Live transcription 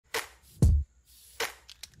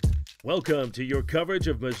Welcome to your coverage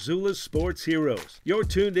of Missoula's sports heroes. You're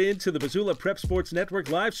tuned in to the Missoula Prep Sports Network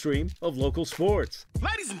live stream of local sports.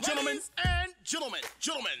 Ladies and gentlemen,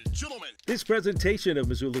 gentlemen. This presentation of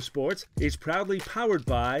Missoula Sports is proudly powered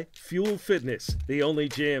by Fuel Fitness, the only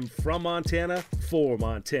gym from Montana for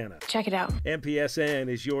Montana. Check it out. MPSN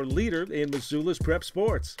is your leader in Missoula's prep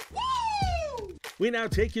sports. Woo! We now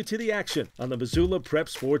take you to the action on the Missoula Prep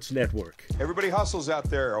Sports Network. Everybody hustles out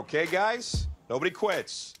there, okay, guys? Nobody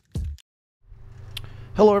quits.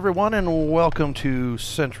 Hello, everyone, and welcome to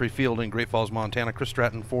Century Field in Great Falls, Montana. Chris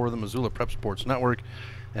Stratton for the Missoula Prep Sports Network,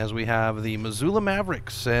 as we have the Missoula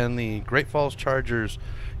Mavericks and the Great Falls Chargers.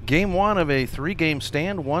 Game one of a three-game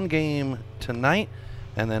stand, one game tonight,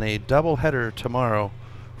 and then a doubleheader tomorrow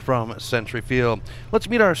from Century Field. Let's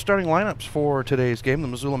meet our starting lineups for today's game. The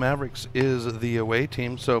Missoula Mavericks is the away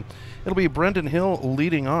team, so it'll be Brendan Hill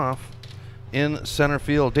leading off in center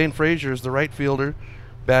field. Dane Frazier is the right fielder,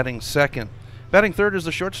 batting second. Batting third is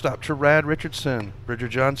the shortstop, Terad Richardson. Bridger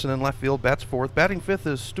Johnson in left field bats fourth. Batting fifth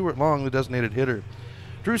is Stuart Long, the designated hitter.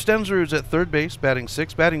 Drew Stensrud is at third base, batting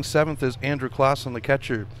sixth. Batting seventh is Andrew Clausen, the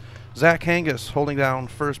catcher. Zach Hangus holding down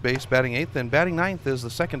first base, batting eighth. And batting ninth is the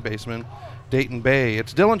second baseman, Dayton Bay.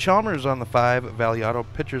 It's Dylan Chalmers on the 5 Valley Auto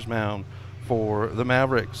pitcher's mound for the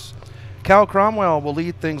Mavericks. Cal Cromwell will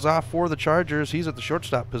lead things off for the Chargers. He's at the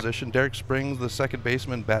shortstop position. Derek Springs, the second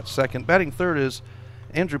baseman, bats second. Batting third is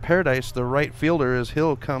Andrew Paradise, the right fielder, as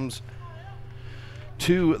Hill comes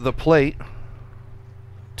to the plate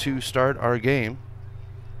to start our game.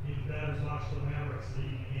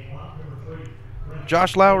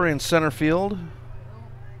 Josh Lowry in center field,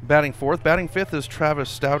 batting fourth. Batting fifth is Travis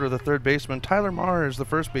Stouter, the third baseman. Tyler Marr is the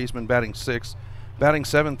first baseman, batting sixth. Batting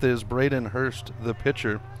seventh is Braden Hurst, the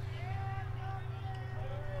pitcher.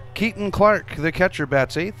 Keaton Clark, the catcher,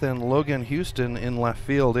 bats eighth, and Logan Houston in left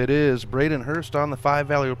field. It is Braden Hurst on the 5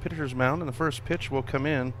 Valley pitcher's mound, and the first pitch will come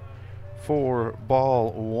in for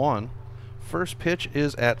ball one. First pitch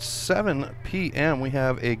is at 7 p.m. We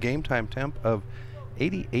have a game time temp of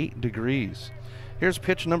 88 degrees. Here's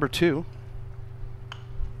pitch number 2,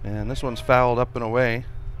 and this one's fouled up and away.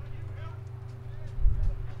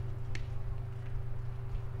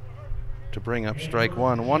 To bring up strike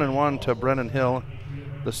one. 1-1 to Brendan Hill,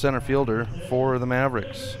 the center fielder for the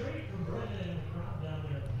Mavericks.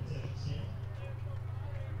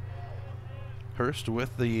 Hurst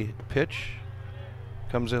with the pitch.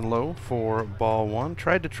 Comes in low for ball one.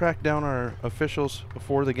 Tried to track down our officials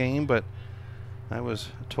before the game, but I was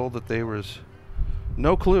told that there was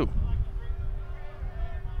no clue.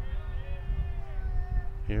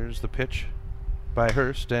 Here's the pitch by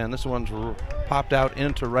Hurst, and this one's popped out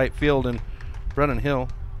into right field, and Brendan Hill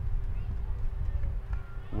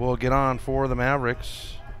will get on for the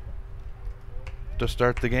Mavericks to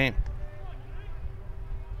start the game.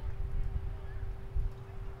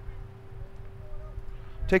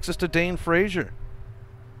 Takes us to Dane Frazier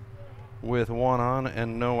with 1 on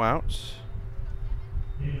and no outs.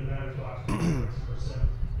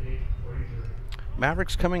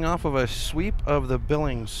 Mavericks coming off of a sweep of the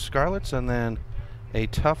Billings Scarlets and then a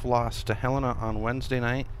tough loss to Helena on Wednesday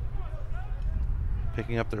night,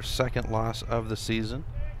 picking up their second loss of the season.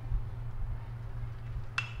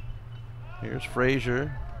 Here's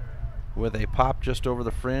Frazier with a pop just over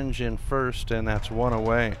the fringe in first, and that's 1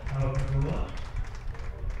 away.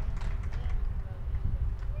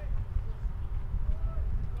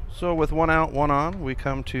 So with 1 out, 1 on, we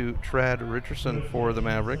come to Trad Richardson for the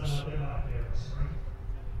Mavericks.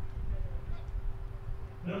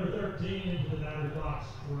 Number 13 into the batter's box,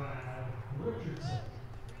 Trad Richardson.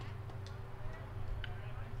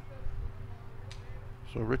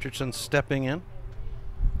 So Richardson stepping in.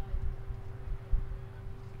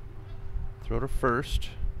 Throw to first.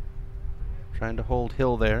 Trying to hold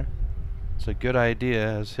Hill there. It's a good idea,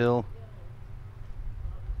 as Hill,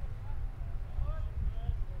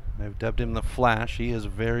 I've dubbed him the Flash. He is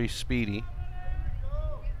very speedy.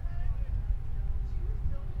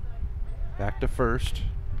 Back to first.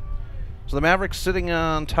 So the Mavericks sitting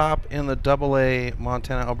on top in the AA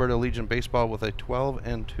Montana Alberta Legion Baseball with a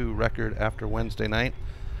 12-2 record after Wednesday night.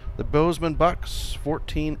 The Bozeman Bucks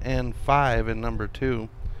 14-5 in number 2.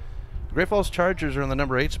 The Great Falls Chargers are in the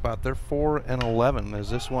number 8 spot. They're 4-11 as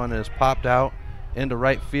this one is popped out into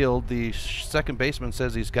right field. The second baseman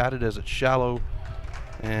says he's got it as it's shallow,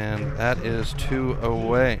 and that is 2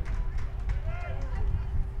 away.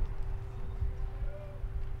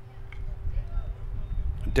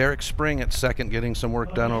 Derek Spring at second, getting some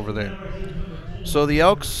work done over there. So the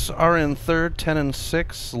Elks are in third,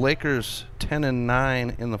 10-6. Lakers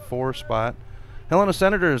 10-9 in the 4 spot. Helena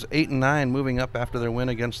Senators 8-9, moving up after their win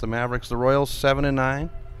against the Mavericks. The Royals 7-9.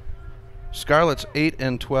 Scarlets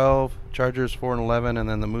 8-12, Chargers 4-11, and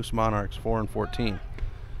then the Moose Monarchs 4-14.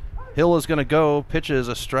 Hill is going to go, pitches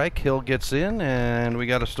a strike. Hill gets in, and we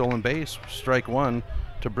got a stolen base. Strike one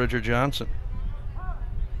to Bridger Johnson.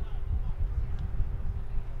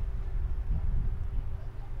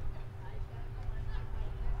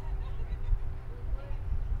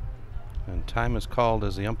 And time is called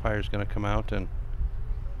as the umpire is going to come out and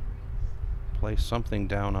place something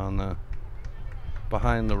down on the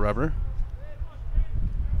behind the rubber.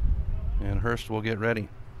 And Hurst will get ready.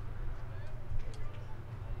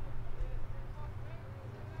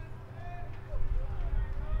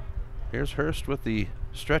 Here's Hurst with the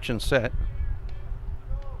stretch and set.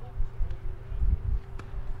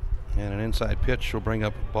 And an inside pitch will bring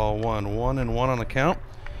up ball one. 1-1 on the count.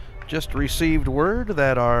 Just received word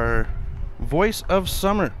that our voice of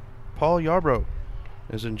summer, Paul Yarbrough,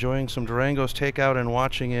 is enjoying some Durango's takeout and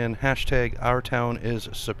watching in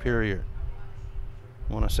 #OurTownIsSuperior.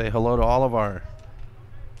 I want to say hello to all of our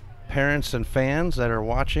parents and fans that are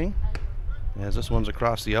watching, as this one's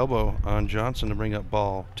across the elbow on Johnson to bring up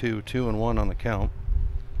ball two. 2-1 on the count.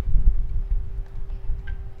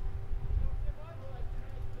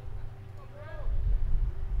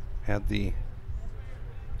 Had the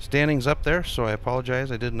standings up there, so I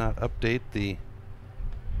apologize. I did not update the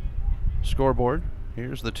scoreboard.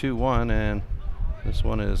 Here's the 2-1, and this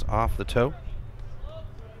one is off the toe.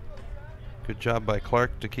 Good job by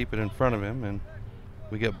Clark to keep it in front of him, and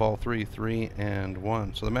we get ball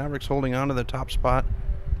 3-1. So the Mavericks holding on to the top spot,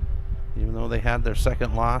 even though they had their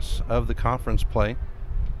second loss of the conference play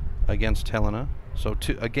against Helena. So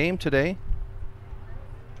a game today,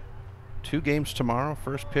 2 games tomorrow.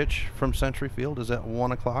 First pitch from Century Field is at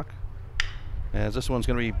 1 o'clock. As this one's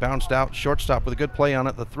going to be bounced out, shortstop with a good play on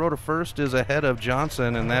it. The throw to first is ahead of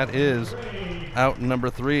Johnson, and that is out number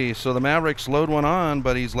 3. So the Mavericks load one on,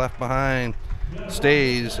 but he's left behind.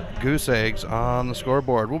 Stays goose eggs on the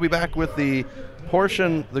scoreboard. We'll be back with the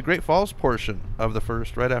portion, the Great Falls portion of the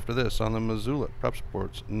first right after this on the Missoula Prep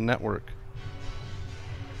Sports Network.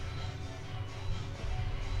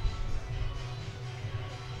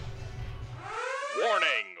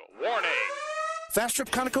 Warning! Fast Trip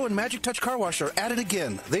Conoco and Magic Touch Car Wash are at it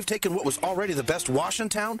again. They've taken what was already the best wash in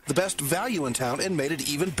town, the best value in town, and made it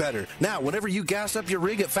even better. Now, whenever you gas up your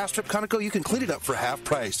rig at Fast Trip Conoco, you can clean it up for half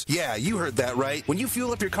price. Yeah, you heard that right. When you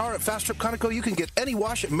fuel up your car at Fast Trip Conoco, you can get any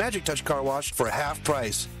wash at Magic Touch Car Wash for half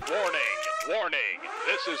price. Warning!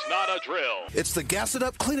 This is not a drill. It's the Gas It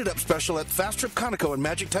Up, Clean It Up special at Fast Trip Conoco and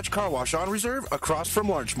Magic Touch Car Wash on reserve across from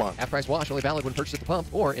Larchmont. Half-price wash only valid when purchased at the pump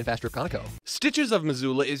or in Fast Trip Conoco. Stitches of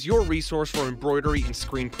Missoula is your resource for embroidery and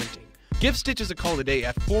screen printing. Give Stitches a call today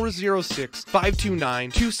at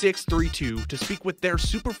 406-529-2632 to speak with their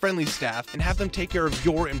super friendly staff and have them take care of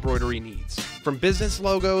your embroidery needs. From business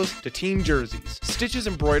logos to team jerseys, Stitches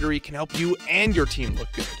Embroidery can help you and your team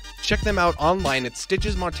look good. Check them out online at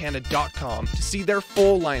stitchesmontana.com to see their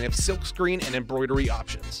full line of silkscreen and embroidery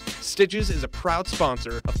options. Stitches is a proud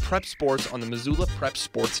sponsor of Prep Sports on the Missoula Prep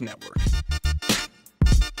Sports Network.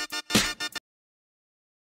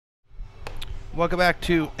 Welcome back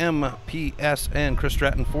to MPSN. Chris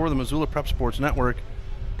Stratton for the Missoula Prep Sports Network.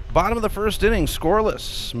 Bottom of the first inning,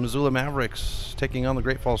 scoreless. Missoula Mavericks taking on the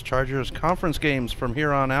Great Falls Chargers. Conference games from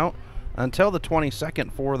here on out until the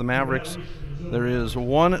 22nd for the Mavericks. There is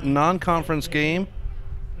one non-conference game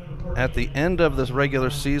at the end of this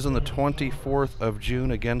regular season, the 24th of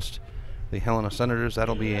June against the Helena Senators.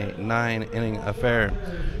 That'll be a 9-inning affair.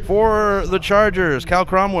 For the Chargers, Cal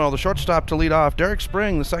Cromwell, the shortstop to lead off. Derek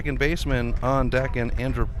Spring, the second baseman on deck, and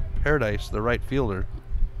Andrew Paradise, the right fielder,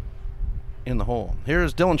 in the hole.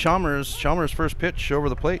 Here's Dylan Chalmers. Chalmers' first pitch over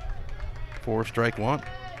the plate for strike one.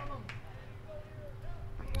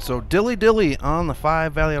 So Dilly on the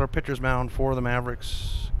 5 Valley Auto pitcher's mound for the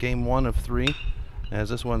Mavericks. Game 1 of 3. As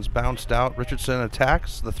this one's bounced out, Richardson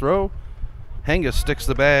attacks the throw. Hengus sticks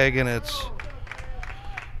the bag, and it's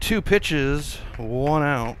 2 pitches, 1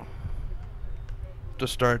 out to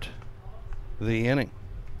start the inning.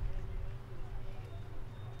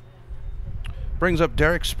 Brings up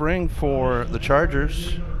Derek Spring for the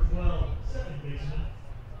Chargers.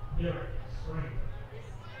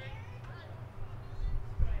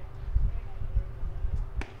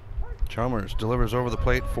 Chalmers delivers over the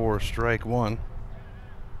plate for strike one.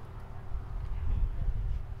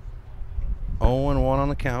 0-1 on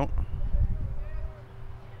the count.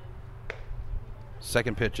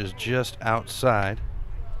 Second pitch is just outside.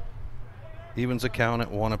 Evens the count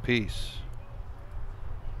at 1 apiece.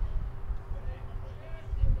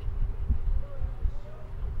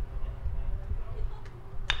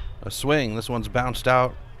 A swing. This one's bounced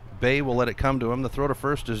out Bay will let it come to him. The throw to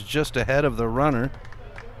first is just ahead of the runner.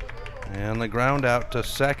 And the ground out to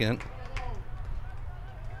second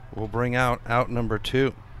will bring out number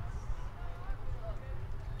 2.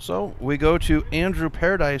 So we go to Andrew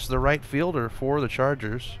Paradise, the right fielder for the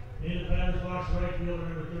Chargers. In the batter's box, right fielder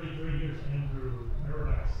number 33, here's Andrew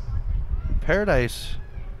Paradise. Paradise,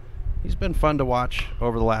 he's been fun to watch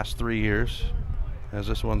over the last 3 years, as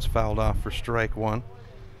this one's fouled off for strike 1.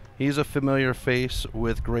 He's a familiar face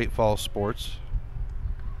with Great Falls Sports.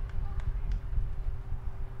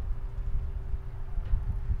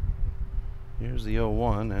 Here's the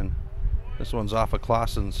 0-1, and this one's off of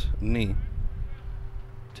Clausen's knee.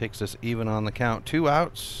 Takes us even on the count. 2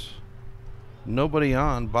 outs, nobody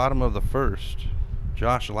on, bottom of the first.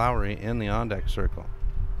 Josh Lowry in the on-deck circle.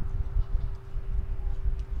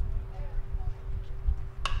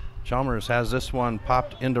 Chalmers has this one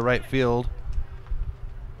popped into right field.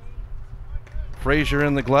 Frazier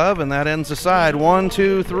in the glove, and that ends the side. 1,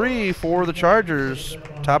 2, 3 for the Chargers.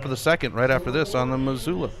 Top of the second right after this on the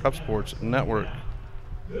Missoula Prep Sports Network.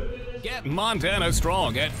 Get Montana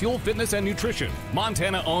strong at Fuel Fitness and Nutrition.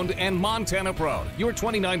 Montana owned and Montana proud. Your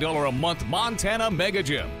 $29 a month Montana Mega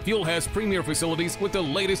Gym. Fuel has premier facilities with the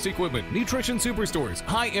latest equipment, nutrition superstores,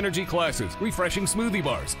 high energy classes, refreshing smoothie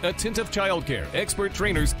bars, attentive childcare, expert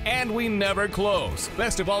trainers, and we never close.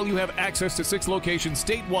 Best of all, you have access to 6 locations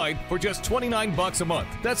statewide for just $29 a month.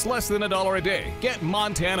 That's less than $1 a day. Get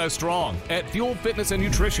Montana strong at Fuel Fitness and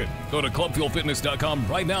Nutrition. Go to clubfuelfitness.com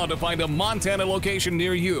right now to find a Montana location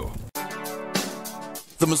near you.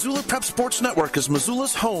 The Missoula Prep Sports Network is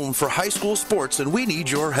Missoula's home for high school sports, and we need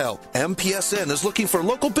your help. MPSN is looking for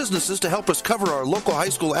local businesses to help us cover our local high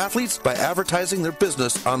school athletes by advertising their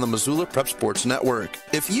business on the Missoula Prep Sports Network.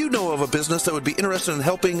 If you know of a business that would be interested in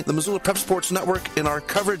helping the Missoula Prep Sports Network in our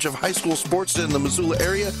coverage of high school sports in the Missoula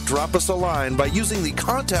area, drop us a line by using the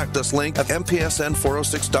Contact Us link at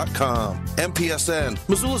MPSN406.com. MPSN,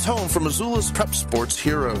 Missoula's home for Missoula's prep sports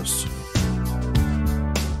heroes.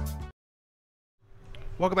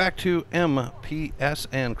 Welcome back to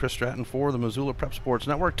MPSN. Chris Stratton for the Missoula Prep Sports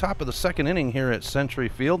Network. Top of the second inning here at Century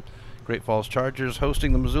Field. Great Falls Chargers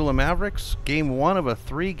hosting the Missoula Mavericks. Game 1 of a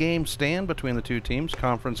 3-game stand between the two teams,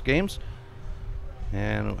 conference games.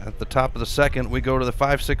 And at the top of the second, we go to the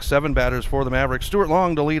 5, 6, 7 batters for the Mavericks. Stuart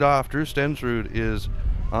Long to lead off. Drew Stensrud is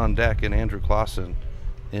on deck, and Andrew Clausen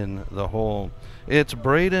in the hole. It's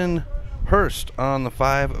Braden Hurst on the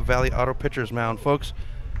 5 Valley Auto Pitchers mound. Folks,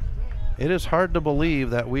 it is hard to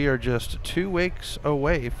believe that we are just 2 weeks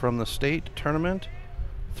away from the state tournament,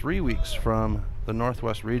 3 weeks from the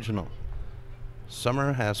Northwest Regional.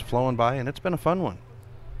 Summer has flown by, and it's been a fun one.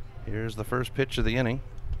 Here's the first pitch of the inning,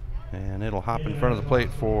 and it'll hop in front of the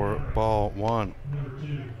plate for ball 1. Number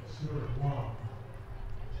 2, Stuart Long.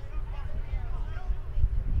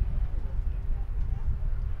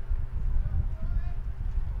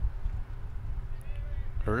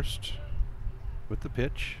 Hurst with the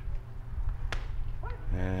pitch.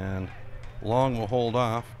 And Long will hold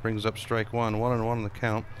off, brings up strike 1, 1-1 on the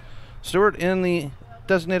count. Stewart in the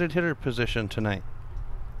designated hitter position tonight.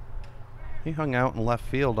 He hung out in left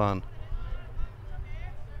field on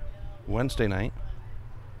Wednesday night,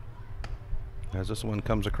 as this one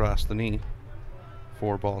comes across the knee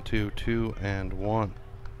for ball 2, 2-1.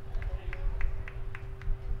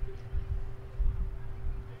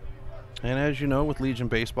 And as you know, with Legion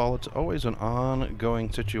Baseball, it's always an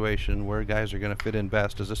ongoing situation where guys are going to fit in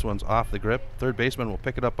best, as this one's off the grip. Third baseman will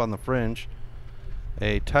pick it up on the fringe.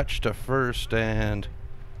 A touch to first, and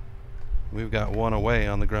we've got 1 away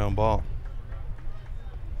on the ground ball.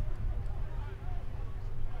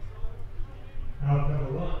 Out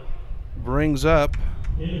number 1. Brings up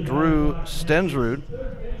Drew Stensrud.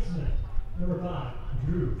 Third baseman, number 5,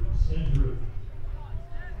 Drew Stensrud.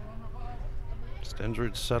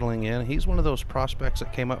 Stensrud settling in. He's one of those prospects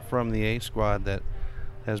that came up from the A squad that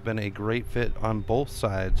has been a great fit on both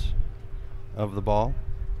sides of the ball.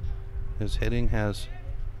 His hitting has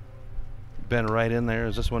been right in there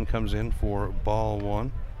as this one comes in for ball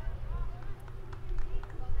 1.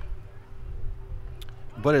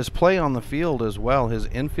 But his play on the field as well, his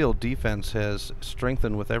infield defense has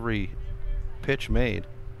strengthened with every pitch made.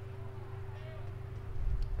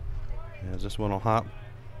 As this one will hop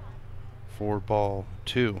for ball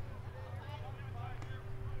 2.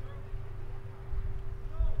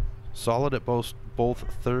 Solid at both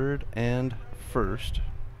third and first.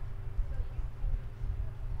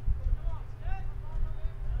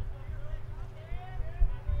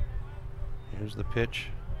 Here's the pitch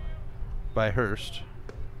by Hurst.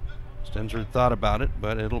 Stensrud thought about it,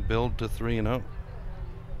 but it'll build to 3-0.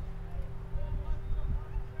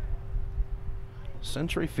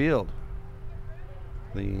 Century Field.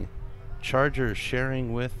 The Chargers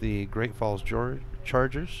sharing with the Great Falls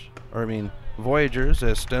Voyagers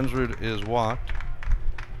as Stensrud is walked.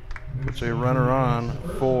 It's a runner on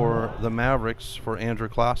for the Mavericks for Andrew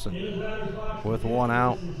Clausen with one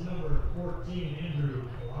out. This is number 14, Andrew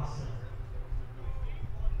Clausen.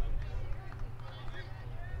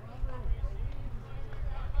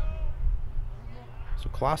 So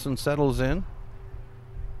Clausen settles in.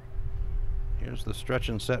 Here's the stretch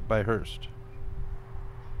and set by Hurst.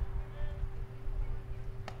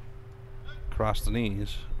 Across the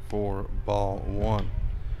knees for ball one.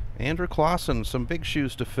 Andrew Clausen, some big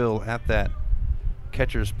shoes to fill at that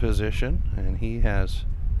catcher's position, and he has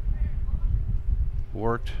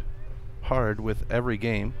worked hard with every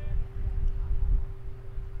game.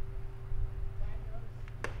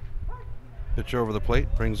 Pitch over the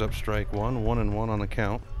plate, brings up strike one, 1-1 on the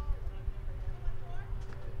count.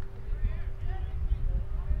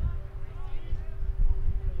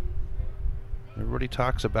 Everybody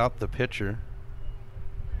talks about the pitcher,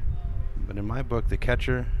 but in my book, the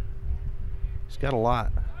catcher, he's got a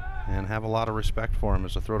lot, and have a lot of respect for him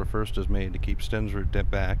as the throw to first is made to keep Stensrud dead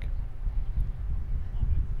back.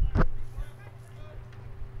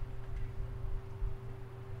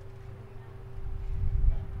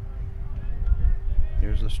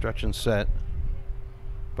 Here's the stretch and set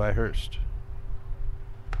by Hurst.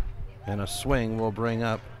 And a swing will bring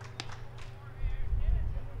up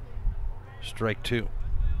strike two.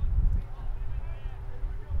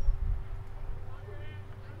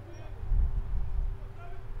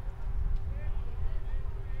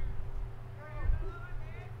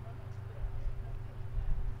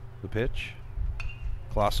 The pitch.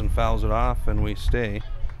 Clausen fouls it off, and we stay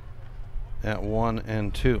at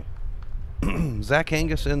 1-2. Zach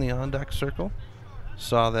Angus in the on-deck circle.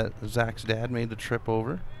 Saw that Zach's dad made the trip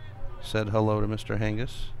over. Said hello to Mr.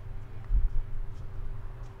 Angus.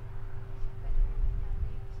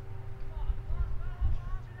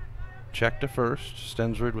 Check to first.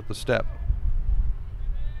 Stensrud with the step.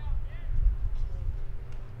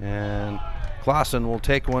 And Clausen will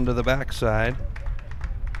take one to the backside.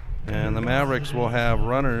 And the Mavericks will have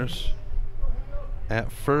runners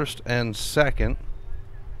at first and second,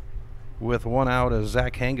 with one out as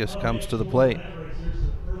Zach Angus comes to the plate.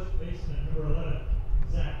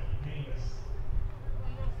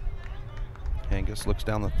 Angus looks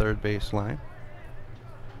down the third base line.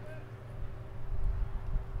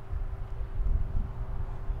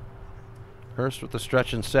 Hurst with the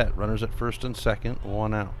stretch and set. Runners at first and second,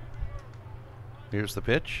 one out. Here's the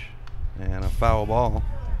pitch, and a foul ball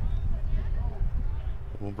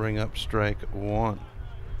will bring up strike one.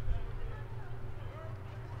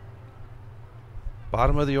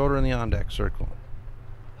 Bottom of the order in the on-deck circle.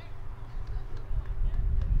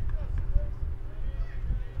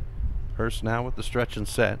 Hurst now with the stretch and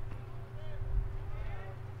set.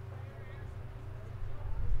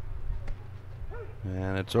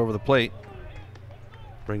 And it's over the plate.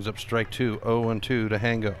 Brings up strike two, 0-2 to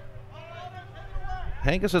Hango.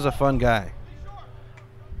 Hangus is a fun guy.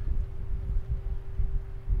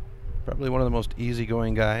 Probably one of the most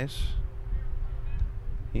easygoing guys.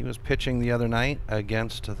 He was pitching the other night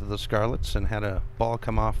against the Scarlets and had a ball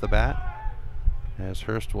come off the bat as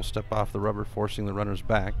Hurst will step off the rubber, forcing the runners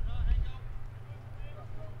back.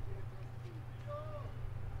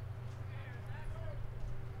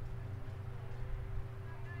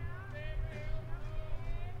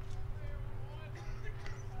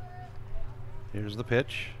 Here's the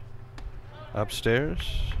pitch.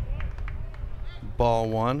 Upstairs. Ball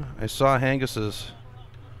one. I saw Hangus's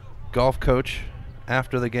golf coach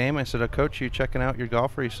after the game. I said, Coach, you checking out your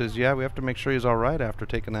golfer? He says, yeah, we have to make sure he's all right after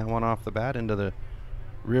taking that one off the bat into the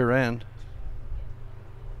rear end.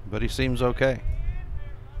 But he seems okay.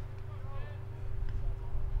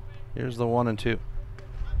 Here's the 1-2.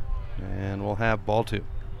 And we'll have ball two.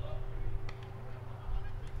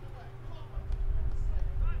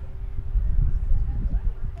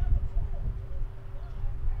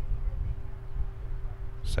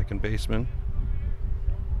 Second baseman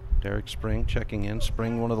Derek Spring checking in.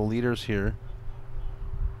 Spring, one of the leaders here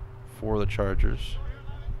for the Chargers.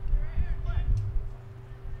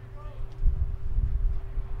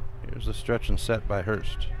 Here's the stretch and set by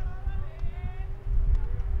Hurst.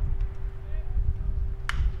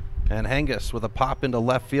 And Hangus with a pop into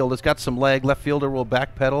left field. It's got some leg. Left fielder will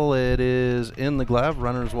backpedal. It is in the glove.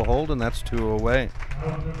 Runners will hold, and that's two away.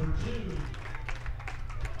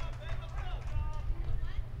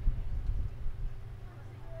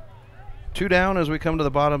 Two down as we come to the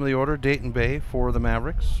bottom of the order. Dayton Bay for the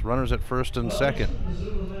Mavericks. Runners at first and second.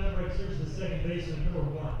 Mavericks, here's the second baseman, number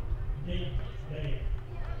 1, Dayton Bay.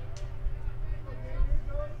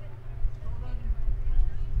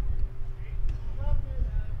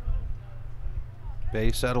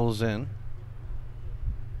 Bay settles in.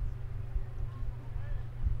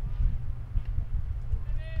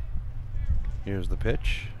 Here's the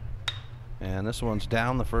pitch. And this one's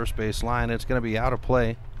down the first base line. It's going to be out of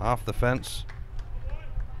play, off the fence,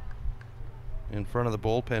 in front of the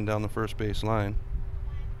bullpen down the first base line.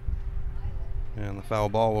 And the foul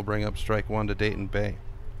ball will bring up strike one to Dayton Bay.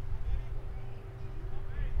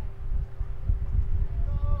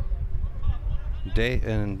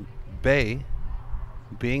 Bay,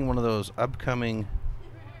 being one of those upcoming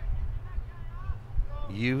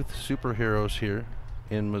youth superheroes here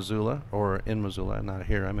in Missoula, not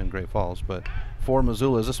here, I'm in Great Falls, but for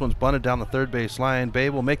Missoula, as this one's bunted down the third base line. Bay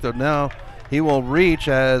will make the, no, he will reach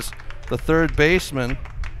as the third baseman,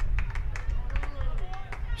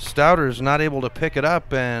 Stouter's not able to pick it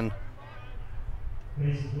up, and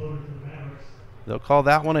they'll call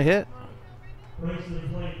that one a hit. Brings to the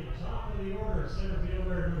plate, the top of the order, center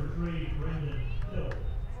fielder number 3, Brendan Hill.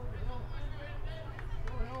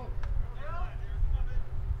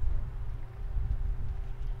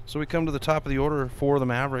 So we come to the top of the order for the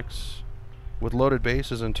Mavericks with loaded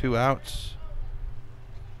bases and 2 outs.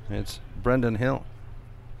 It's Brendan Hill.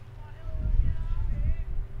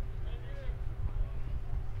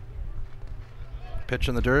 Pitch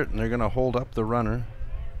in the dirt, and they're going to hold up the runner.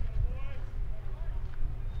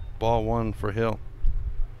 Ball 1 for Hill.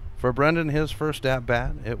 For Brendan, his first at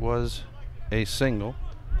bat, it was a single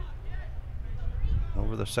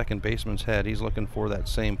over the second baseman's head. He's looking for that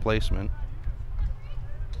same placement.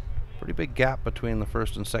 Pretty big gap between the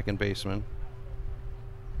first and second baseman.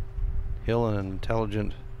 Hill, an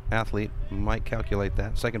intelligent athlete, might calculate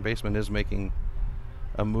that. Second baseman is making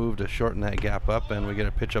a move to shorten that gap up, and we get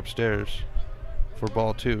a pitch upstairs for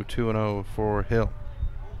ball 2, 2-0 for Hill.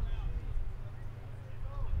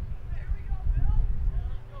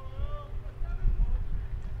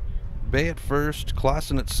 Bay at first,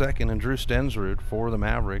 Clausen at second, and Drew Stensrud for the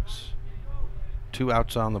Mavericks. 2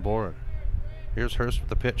 outs on the board. Here's Hurst with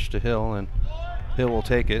the pitch to Hill, and Hill will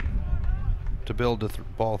take it to build to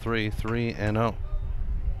ball 3, 3-0.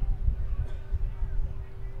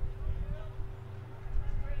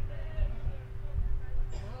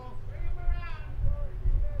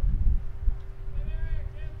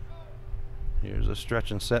 Here's a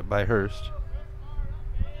stretch and set by Hurst.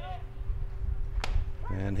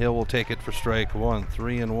 And Hill will take it for strike 1,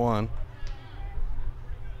 3-1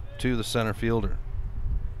 to the center fielder.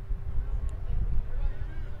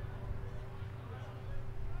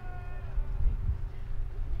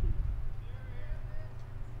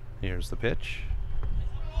 Here's the pitch.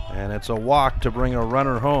 And it's a walk to bring a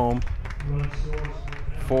runner home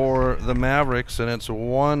for the Mavericks, and it's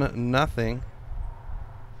 1-0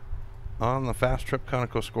 on the Fast Trip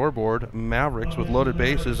Conoco scoreboard. Mavericks with loaded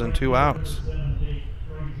bases and 2 outs.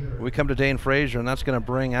 We come to Dane Frazier, and that's going to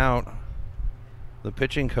bring out the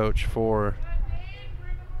pitching coach for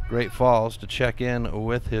Great Falls to check in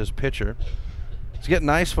with his pitcher. It's getting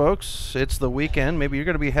nice, folks. It's the weekend. Maybe you're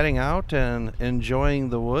going to be heading out and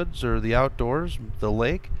enjoying the woods or the outdoors, the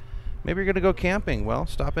lake. Maybe you're going to go camping. Well,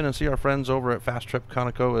 stop in and see our friends over at Fast Trip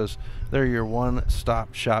Conoco, as they're your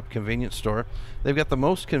one-stop shop convenience store. They've got the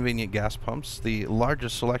most convenient gas pumps, the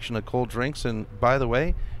largest selection of cold drinks, and by the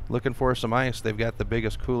way, looking for some ice, they've got the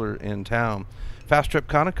biggest cooler in town. Fast Trip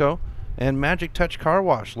Conoco and Magic Touch Car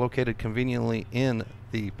Wash, located conveniently in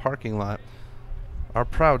the parking lot, are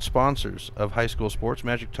proud sponsors of high school sports.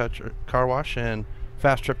 Magic Touch Car Wash and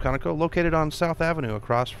Fast Trip Conoco, located on South Avenue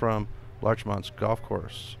across from Larchmont's golf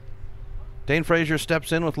course. Dane Frazier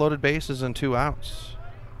steps in with loaded bases and 2 outs.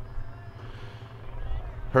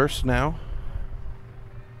 Hurst now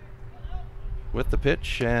with the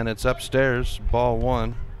pitch, and it's upstairs, ball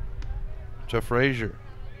 1 to Frazier.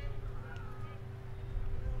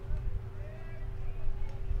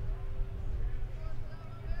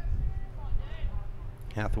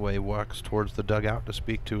 Hathaway walks towards the dugout to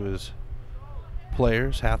speak to his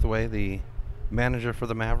players. Hathaway, the manager for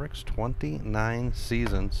the Mavericks, 29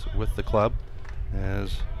 seasons with the club,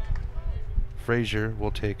 as Frazier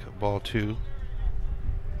will take ball 2.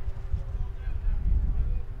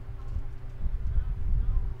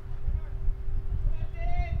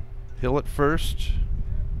 Hill at first,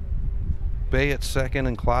 Bay at second,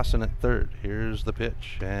 and Clausen at third. Here's the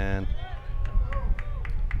pitch, and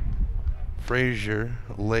Frazier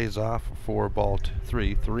lays off for ball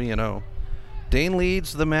 3, 3-0. Dane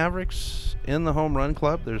leads the Mavericks in the home run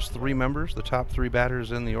club. There's 3 members, the top 3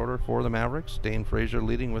 batters in the order for the Mavericks. Dane Frazier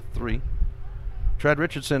leading with 3. Trad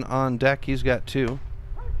Richardson on deck, he's got 2,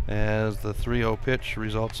 as the 3-0 pitch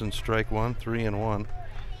results in strike 1, 3-1.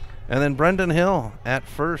 And then Brendan Hill at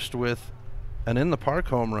first with an in the park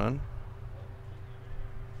home run.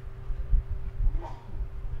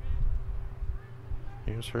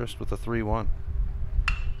 Here's Hurst with the 3-1.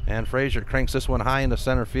 And Frazier cranks this one high into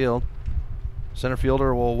center field. Center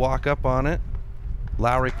fielder will walk up on it.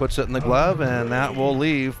 Lowry puts it in the glove, and that will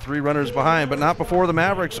leave 3 runners behind, but not before the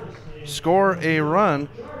Mavericks score a run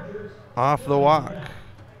off the walk.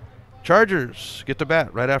 Chargers get to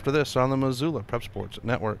bat right after this on the Missoula Prep Sports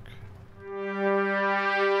Network.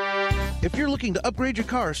 If you're looking to upgrade your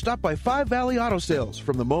car, stop by Five Valley Auto Sales.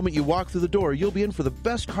 From the moment you walk through the door, you'll be in for the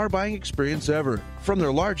best car buying experience ever. From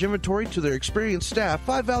their large inventory to their experienced staff,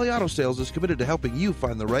 Five Valley Auto Sales is committed to helping you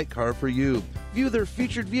find the right car for you. View their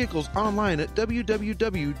featured vehicles online at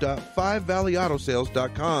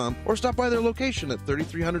www.fivevalleyAutosales.com or stop by their location at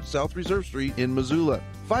 3300 South Reserve Street in Missoula.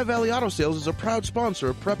 Five Valley Auto Sales is a proud sponsor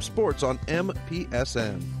of Prep Sports on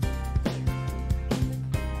MPSN.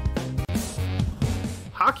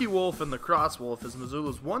 Hockey Wolf and Lacrosse Wolf is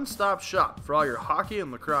Missoula's one-stop shop for all your hockey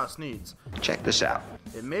and lacrosse needs. Check this out.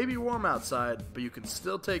 It may be warm outside, but you can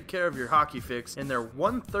still take care of your hockey fix in their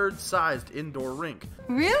 1/3 sized indoor rink.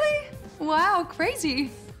 Really? Wow,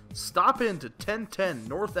 crazy. Stop in to 1010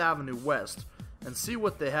 North Avenue West and see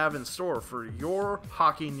what they have in store for your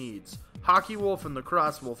hockey needs. Hockey Wolf and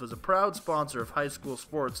Lacrosse Wolf is a proud sponsor of high school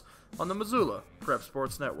sports on the Missoula Prep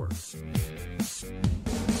Sports Network.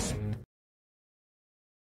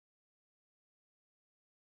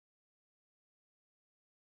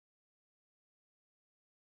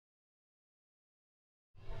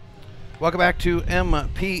 Welcome back to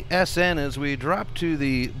MPSN as we drop to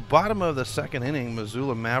the bottom of the second inning.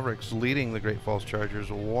 Missoula Mavericks leading the Great Falls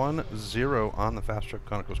Chargers 1-0 on the Fast Trip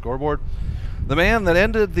Conoco scoreboard. The man that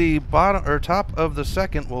ended the bottom or top of the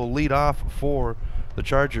second will lead off for the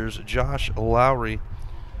Chargers, Josh Lowry.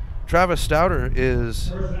 Travis Stouter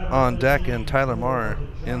is on deck and Tyler Marr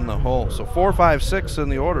in the hole. So 4, 5, 6 in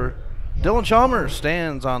the order. Dylan Chalmers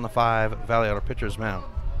stands on the 5 Valley Auto pitcher's mound.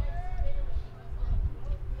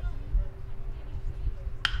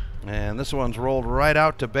 And this one's rolled right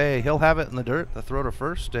out to Bay. He'll have it in the dirt. The throw to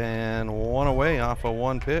first and one away off a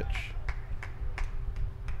 1 pitch.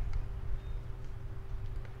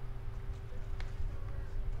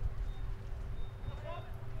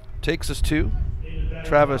 Takes us to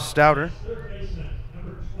Travis Stouter.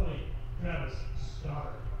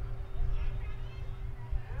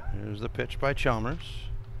 Here's the pitch by Chalmers.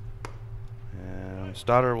 And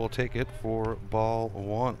Stouter will take it for ball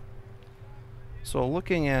 1. So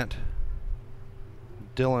looking at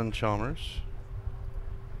Dylan Chalmers,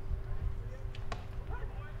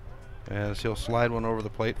 as he'll slide one over the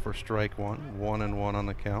plate for strike 1, 1-1 on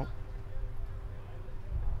the count.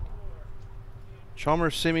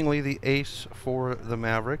 Chalmers seemingly the ace for the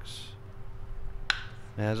Mavericks.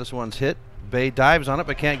 As this one's hit, Bay dives on it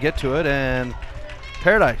but can't get to it, and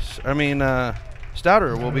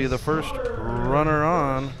Stouter will be the first runner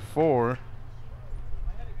on for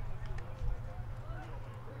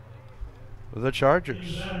the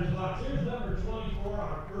Chargers.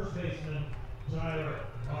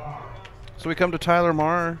 So we come to Tyler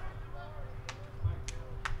Marr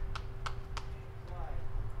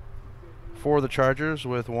for the Chargers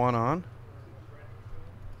with 1 on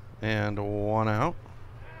and 1 out.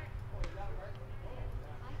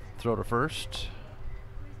 Throw to first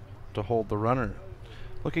to hold the runner.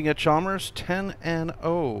 Looking at Chalmers,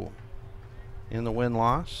 10-0 in the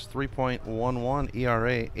win-loss, 3.11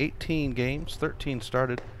 ERA, 18 games, 13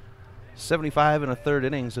 started, 75 1/3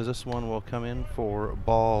 innings as this one will come in for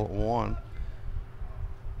ball 1.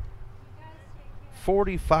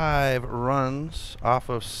 45 runs off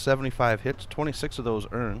of 75 hits, 26 of those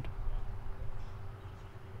earned.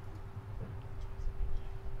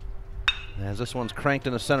 As this one's cranked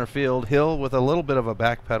into center field, Hill with a little bit of a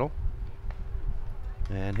back pedal.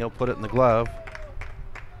 And he'll put it in the glove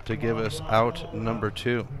to give us out number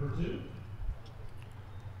 2.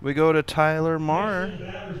 We go to Tyler Marr.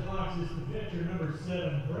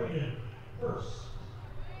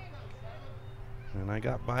 And I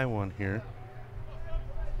got by one here.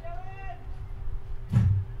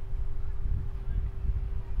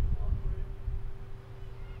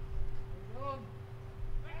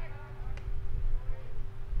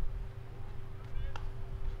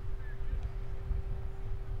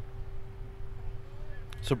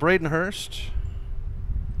 So Braden Hurst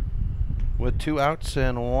with 2 outs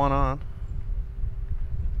and 1 on.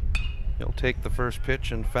 He'll take the first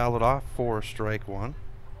pitch and foul it off for strike 1.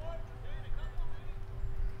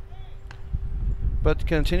 But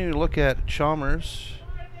continue to look at Chalmers.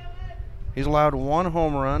 He's allowed 1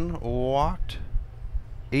 home run, walked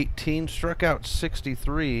 18, struck out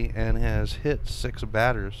 63, and has hit 6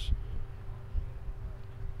 batters.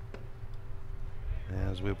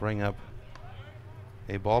 As we bring up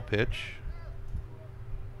a ball pitch.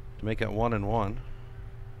 to make it 1-1.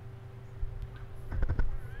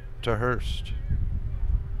 To Hurst.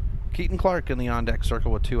 Keaton Clark in the on-deck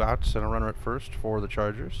circle with 2 outs and a runner at first for the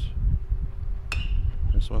Chargers.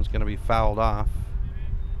 This one's going to be fouled off,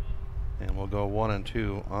 and we'll go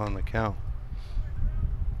 1-2 on the count.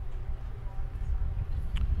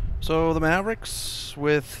 So the Mavericks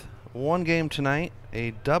with one game tonight,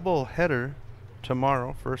 a double header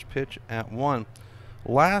tomorrow, first pitch at 1.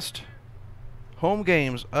 Last home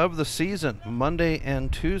games of the season, Monday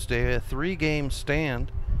and Tuesday, a 3-game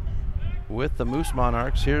stand with the Moose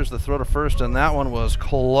Monarchs. Here's the throw to first, and that one was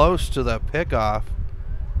close to the pickoff.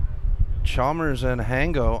 Chalmers and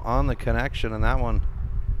Hango on the connection, and that one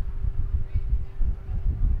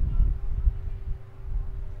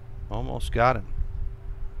almost got him.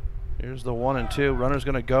 Here's the 1-2. Runner's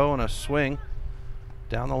going to go and a swing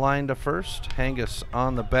down the line to first. Hangus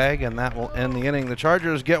on the bag, and that will end the inning. The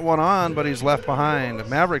Chargers get one on, but he's left behind.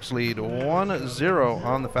 Mavericks lead 1-0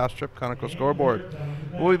 on the Fast Trip Conoco scoreboard.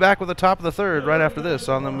 We'll be back with the top of the third right after this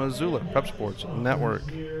on the Missoula Prep Sports Network.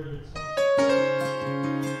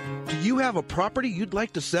 Do you have a property you'd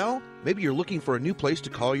like to sell? Maybe you're looking for a new place to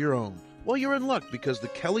call your own. Well, you're in luck because the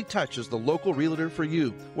Kelly Touch is the local realtor for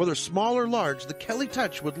you. Whether small or large, the Kelly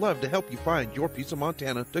Touch would love to help you find your piece of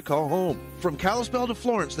Montana to call home. From Kalispell to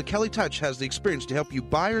Florence, the Kelly Touch has the experience to help you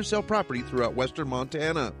buy or sell property throughout western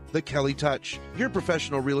Montana. The Kelly Touch, your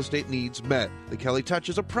professional real estate needs met. The Kelly Touch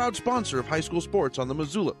is a proud sponsor of high school sports on the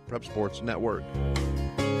Missoula Prep Sports Network.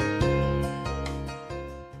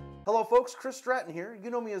 Hello folks, Chris Stratton here.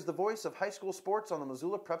 You know me as the voice of high school sports on the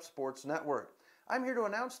Missoula Prep Sports Network. I'm here to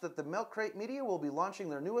announce that the Milk Crate Media will be launching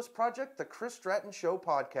their newest project, the Chris Stratton Show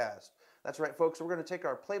podcast. That's right, folks. We're going to take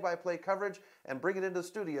our play-by-play coverage and bring it into the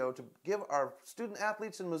studio to give our student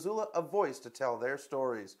athletes in Missoula a voice to tell their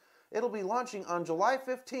stories. It'll be launching on July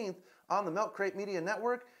 15th on the Milk Crate Media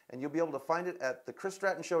Network, and you'll be able to find it at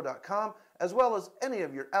thechrisstrattonshow.com as well as any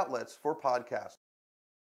of your outlets for podcasts.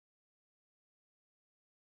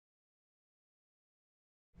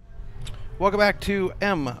 Welcome back to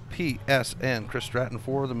MPSN. Chris Stratton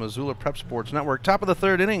for the Missoula Prep Sports Network. Top of the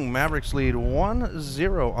third inning, Mavericks lead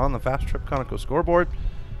 1-0 on the Fast Trip Conoco scoreboard.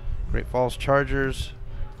 Great Falls Chargers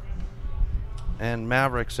and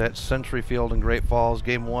Mavericks at Century Field in Great Falls.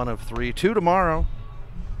 Game 1 of 3. 2 tomorrow.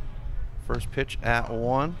 First pitch at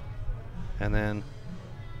 1. And then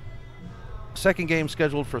second game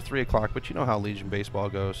scheduled for 3 o'clock. But you know how Legion baseball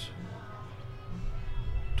goes.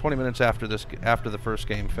 20 minutes after the first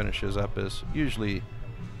game finishes up is usually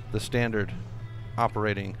the standard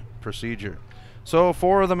operating procedure. So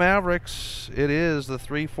for the Mavericks, it is the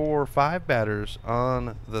 3-4-5 batters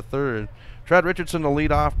on the third. Trad Richardson to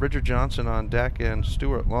lead off, Bridger Johnson on deck, and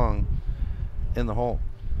Stuart Long in the hole.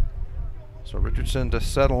 So Richardson to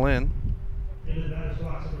settle in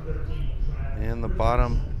the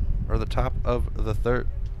bottom or the top of the third.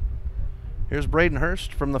 Here's Braden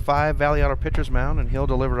Hurst from the 5 Valley Auto Pitcher's Mound, and he'll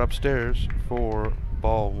deliver upstairs for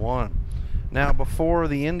ball 1. Now, before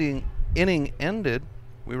the inning ended,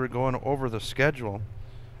 we were going over the schedule.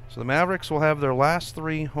 So the Mavericks will have their last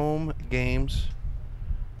 3 home games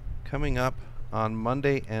coming up on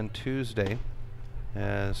Monday and Tuesday,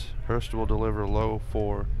 as Hurst will deliver low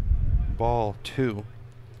for ball 2.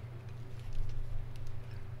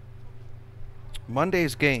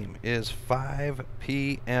 Monday's game is 5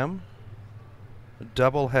 p.m.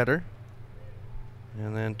 doubleheader,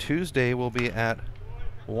 and then Tuesday will be at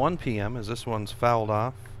 1 p.m. as this one's fouled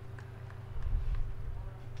off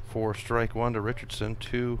for strike 1 to Richardson.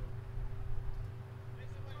 2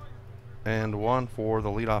 and 1 for the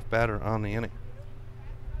leadoff batter on the inning.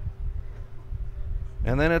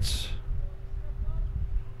 And then it's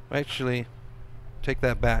actually, take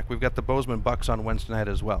that back, we've got the Bozeman Bucks on Wednesday night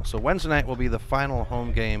as well. So Wednesday night will be the final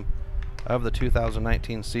home game of the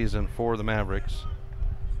 2019 season for the Mavericks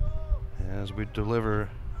as we deliver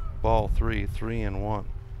ball 3, 3-1.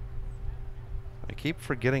 I keep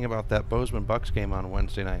forgetting about that Bozeman Bucks game on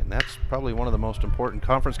Wednesday night, and that's probably one of the most important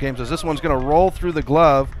conference games, as this one's going to roll through the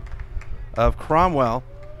glove of Cromwell,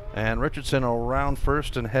 and Richardson will round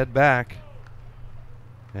first and head back,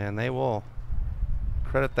 and they will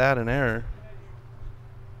credit that an error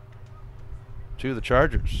to the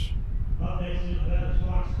Chargers. Up next in the batter's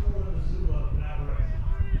box for the Missoula Mavericks.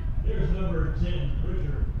 There's number 10,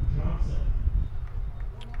 Bridger Johnson.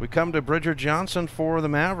 We come to Bridger Johnson for the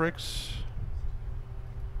Mavericks.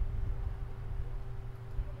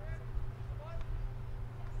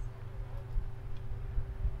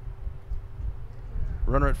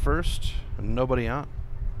 Runner at first, and nobody on.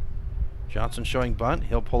 Johnson showing bunt.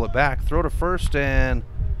 He'll pull it back. Throw to first, and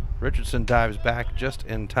Richardson dives back just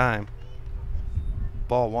in time.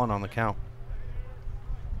 ball one on the count.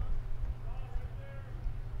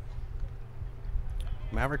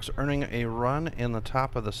 Mavericks earning a run in the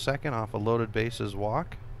top of the second off a loaded bases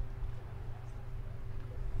walk.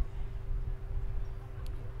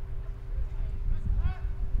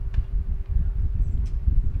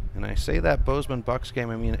 And I say that Bozeman-Bucks game,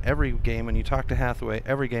 I mean every game, and you talk to Hathaway,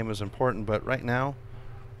 every game is important, but right now,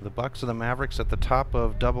 the Bucks and the Mavericks at the top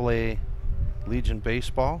of AA Legion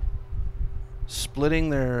Baseball,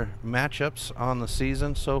 splitting their matchups on the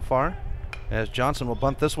season so far, as Johnson will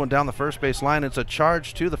bunt this one down the first base line. It's a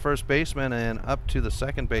charge to the first baseman and up to the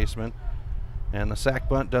second baseman, and the sac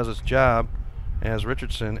bunt does its job as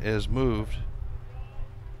Richardson is moved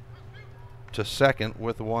to second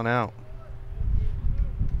with one out.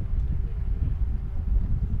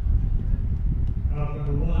 Out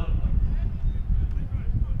number one.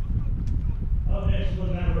 Up next for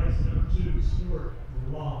the Mavericks, number 2, Stuart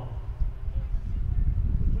Long.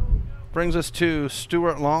 Brings us to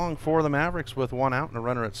Stuart Long for the Mavericks with one out and a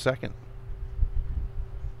runner at second.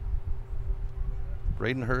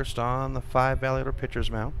 Braden Hurst on the 5 Valley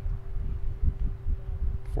pitcher's mound.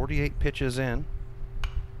 48 pitches in.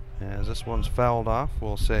 As this one's fouled off,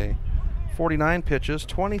 we'll say 49 pitches.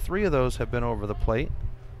 23 of those have been over the plate.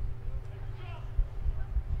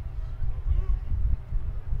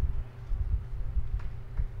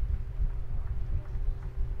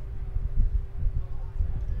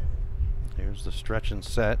 Here's the stretch and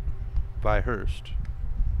set by Hurst.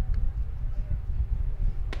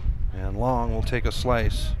 And Long will take a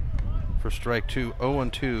slice for strike 2.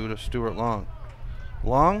 0-2 to Stuart Long.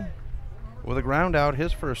 Long with a ground out,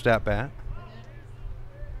 his first at bat.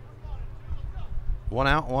 One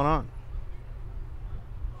out, one on.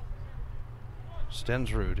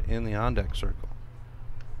 Stensrud in the on deck circle.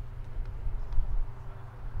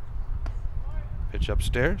 Pitch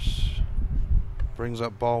upstairs. Brings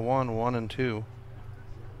up ball 1, 1-2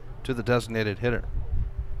 to the designated hitter.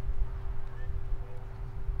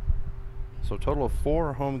 So total of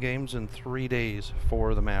 4 home games in 3 days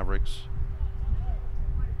for the Mavericks.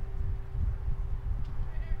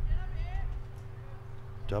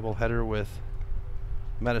 Doubleheader with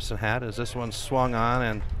Medicine Hat as this one swung on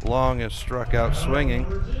and Long is struck out swinging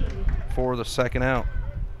for the second out.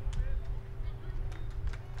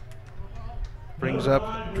 Brings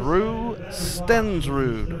up Drew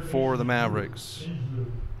Stensrud for the Mavericks.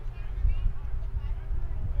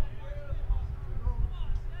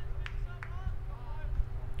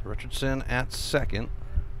 Richardson at second.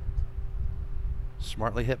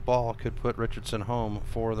 Smartly hit ball could put Richardson home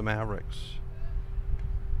for the Mavericks.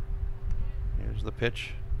 Here's the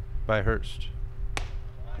pitch by Hurst.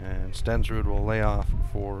 And Stensrud will lay off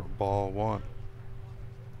for ball 1.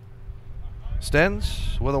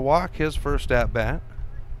 Stens with a walk, his first at bat.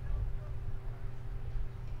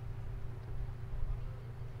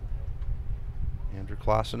 Andrew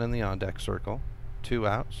Clausen in the on deck circle. 2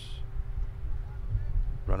 outs.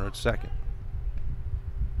 Runner at second.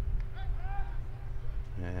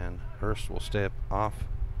 And Hurst will step off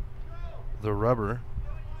the rubber.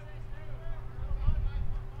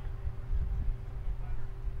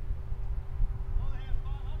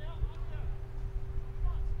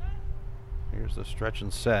 Here's the stretch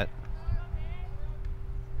and set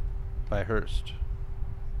by Hurst.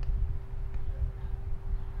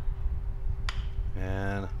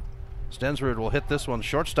 And Stensrud will hit this one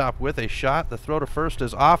shortstop with a shot. The throw to first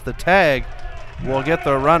is off the tag. Will get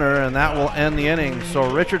the runner, and that will end the inning. So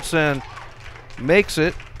Richardson makes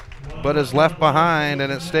it, but is left behind,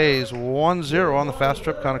 and it stays 1-0 on the Fast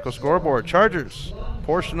Trip Conoco scoreboard. Chargers,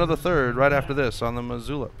 portion of the third right after this on the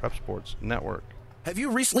Missoula Prep Sports Network. Have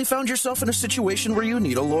you recently found yourself in a situation where you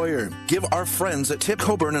need a lawyer? Give our friends at Tip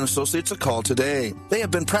Coburn & Associates a call today. They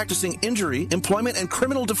have been practicing injury, employment, and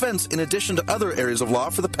criminal defense in addition to other areas of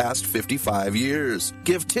law for the past 55 years.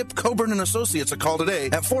 Give Tip Coburn & Associates a call today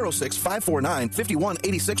at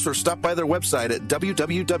 406-549-5186 or stop by their website at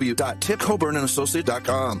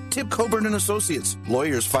www.tipcoburnandassociates.com. Tip Coburn & Associates,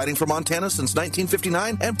 lawyers fighting for Montana since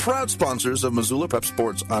 1959 and proud sponsors of Missoula Prep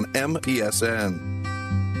Sports on MPSN.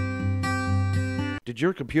 Did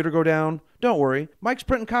your computer go down? Don't worry, Mike's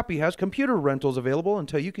Print and Copy has computer rentals available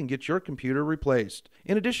until you can get your computer replaced.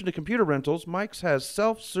 In addition to computer rentals, Mike's has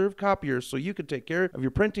self-serve copiers so you can take care of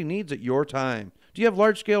your printing needs at your time. Do you have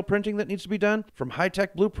large-scale printing that needs to be done? From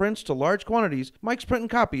high-tech blueprints to large quantities, Mike's Print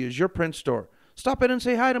and Copy is your print store. Stop in and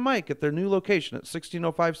say hi to Mike at their new location at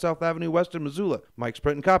 1605 South Avenue West in Missoula. Mike's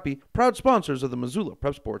Print and Copy, proud sponsors of the Missoula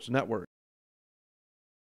Prep Sports Network.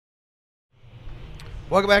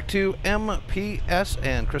 Welcome back to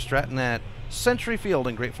MPSN. Chris Stratton at Century Field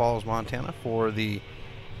in Great Falls, Montana for the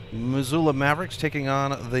Missoula Mavericks taking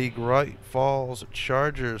on the Great Falls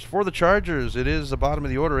Chargers. For the Chargers, it is the bottom of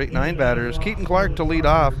the order, 8-9 batters. Keaton Clark to lead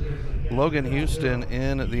off. Logan Houston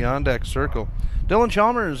in the on-deck circle. Dylan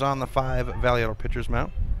Chalmers on the 5 Valley Auto pitcher's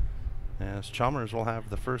mound, as Chalmers will have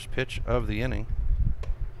the first pitch of the inning.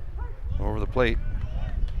 Over the plate.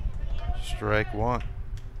 Strike one.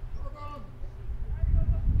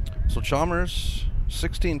 So Chalmers,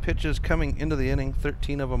 16 pitches coming into the inning,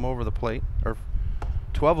 13 of them over the plate, or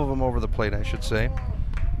 12 of them over the plate, I should say.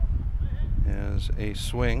 As a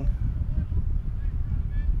swing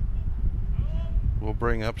will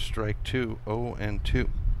bring up strike two, 0-2.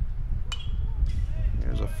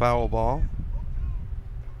 Here's a foul ball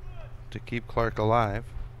to keep Clark alive.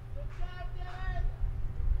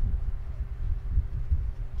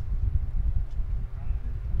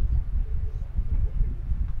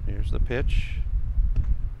 Here's the pitch,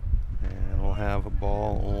 and we'll have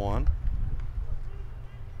ball one.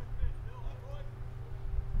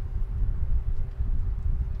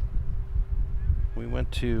 We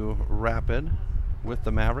went to rapid with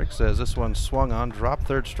the Mavericks as this one swung on, drop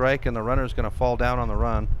third strike, and the runner's going to fall down on the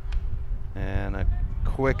run. And a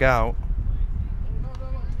quick out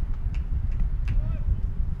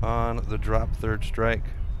on the drop third strike.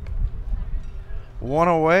 One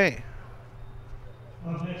away.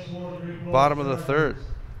 Bottom of the third.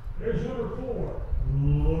 There's number 4,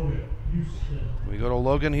 Logan Houston. We go to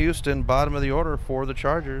Logan Houston, bottom of the order for the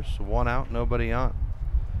Chargers. One out, nobody on.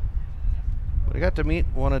 But I got to meet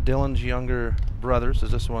one of Dylan's younger brothers, as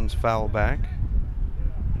this one's foul back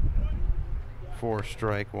for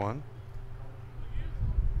strike one.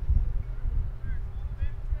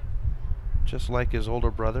 Just like his older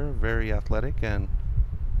brother, very athletic and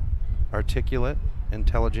articulate,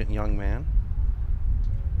 intelligent young man.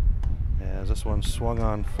 As this one swung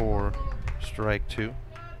on for strike two,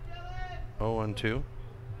 0-2.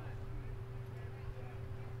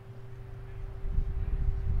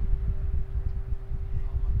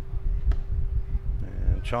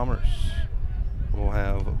 And Chalmers will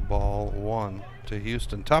have ball one to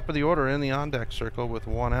Houston. Top of the order in the on-deck circle with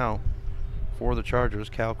one out for the Chargers,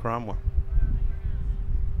 Cal Cromwell.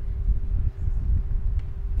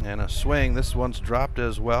 And a swing. This one's dropped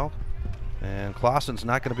as well. And Clausen's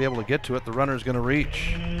not going to be able to get to it. The runner's going to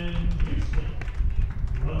reach. And Houston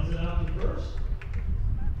runs it out to first.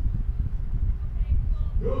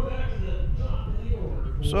 Go back to the top of the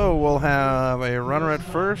order. So we'll have a runner at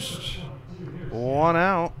first, one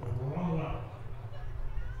out.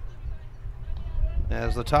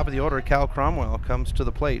 As the top of the order, Cal Cromwell comes to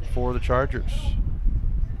the plate for the Chargers.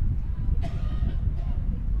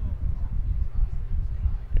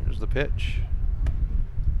 Here's the pitch.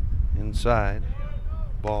 Inside,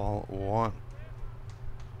 ball one.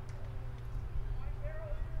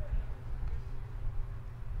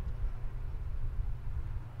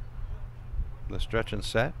 The stretch and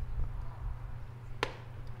set.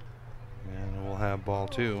 And we'll have ball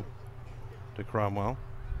two to Cromwell.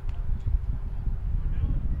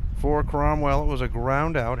 For Cromwell, it was a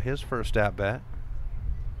ground out, his first at bat.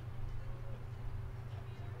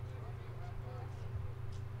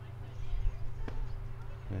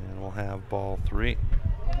 And we'll have ball three.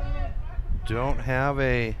 Don't have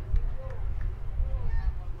the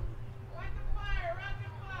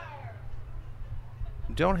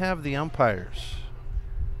umpires.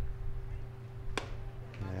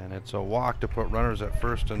 And it's a walk to put runners at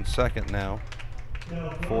first and second now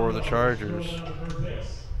for the Chargers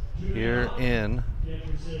here in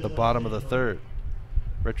the bottom of the third.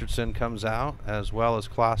 Richardson comes out, as well as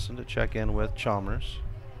Clausen, to check in with Chalmers.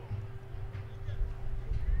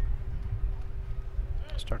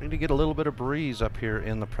 Starting to get a little bit of breeze up here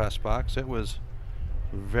in the press box. It was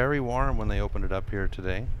very warm when they opened it up here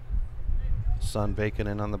today. Sun baking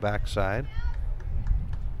in on the backside.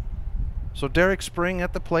 So Derek Spring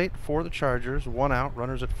at the plate for the Chargers. One out,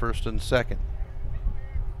 runners at first and second.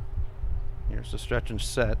 Here's the stretch and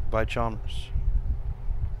set by Chalmers.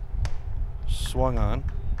 Swung on.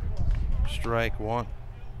 Strike one.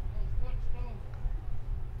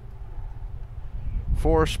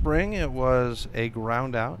 For Spring, it was a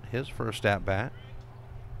ground out, his first at bat.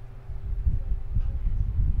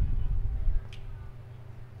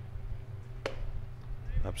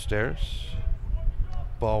 Upstairs.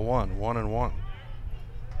 Ball one, 1-1.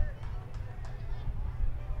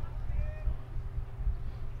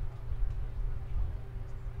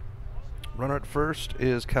 Runner at first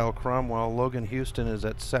is Cal Cromwell. Logan Houston is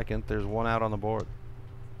at second. There's one out on the board.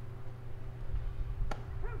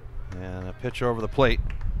 And a pitch over the plate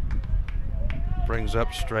brings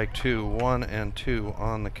up strike two, 1-2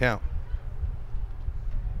 on the count.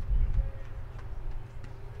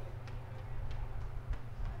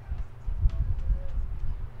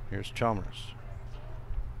 Here's Chalmers.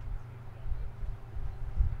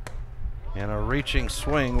 And a reaching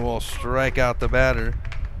swing will strike out the batter.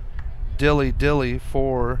 Dilly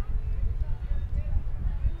for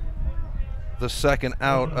the second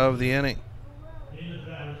out of the inning. In the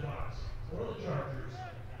batter's box for the Chargers,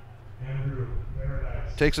 Andrew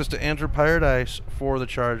Paradise. Takes us to Andrew Paradise for the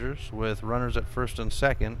Chargers with runners at first and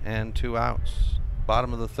second and 2 outs.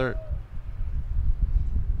 Bottom of the third.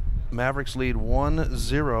 Mavericks lead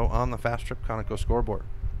 1-0 on the Fast Trip Conoco scoreboard.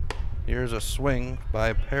 Here's a swing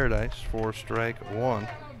by Paradise for strike 1.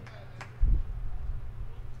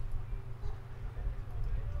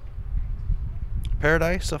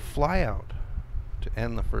 Paradise a fly out to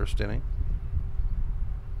end the first inning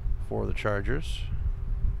for the Chargers.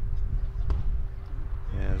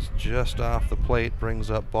 As just off the plate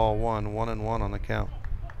brings up ball 1, 1-1 on the count.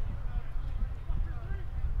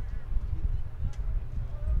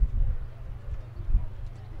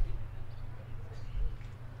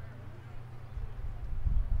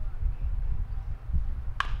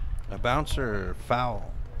 A bouncer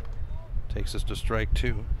foul takes us to strike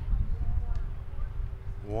 2.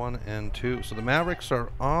 1-2. So the Mavericks are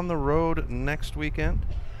on the road next weekend.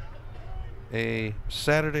 A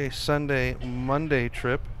Saturday, Sunday, Monday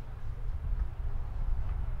trip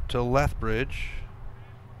to Lethbridge.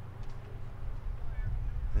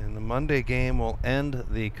 And the Monday game will end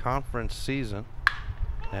the conference season.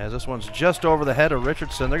 As this one's just over the head of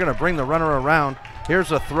Richardson. They're going to bring the runner around.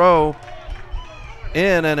 Here's a throw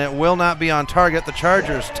in, and it will not be on target. The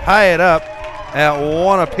Chargers tie it up at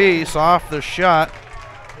 1 apiece off the shot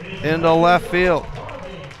into left field.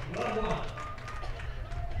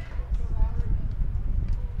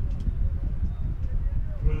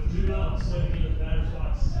 With 2 outs, stepping in the batter's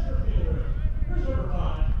box, center fielder. Here's number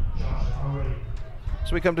 5, Josh Lowry.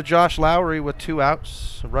 So we come to Josh Lowry with 2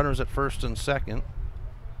 outs, runners at first and second.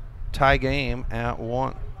 Tie game at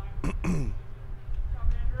 1.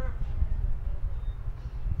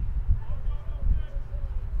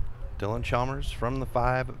 Dylan Chalmers from the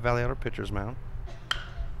 5 Valley Outer pitcher's mound.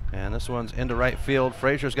 And this one's into right field.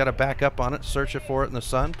 Frazier's got to back up on it, search it for it in the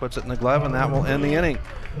sun, puts it in the glove, and that will end the inning.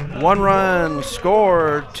 1 run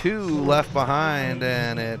scored, 2 left behind,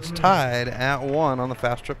 and it's tied at 1 on the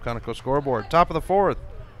Fast Trip Conoco scoreboard. Top of the 4th,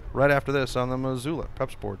 right after this on the Missoula Prep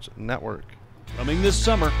Sports Network. Coming this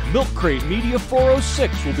summer, Milk Crate Media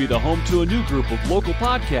 406 will be the home to a new group of local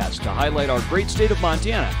podcasts to highlight our great state of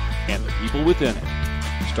Montana and the people within it.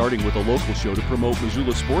 Starting with a local show to promote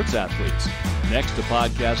Missoula sports athletes. Next, a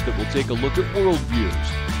podcast that will take a look at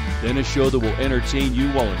worldviews. Then a show that will entertain you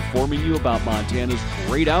while informing you about Montana's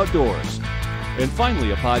great outdoors. And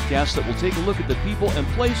finally, a podcast that will take a look at the people and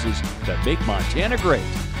places that make Montana great.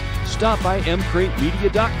 Stop by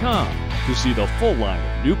mcratemedia.com to see the full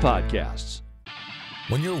line of new podcasts.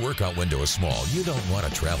 When your workout window is small, you don't want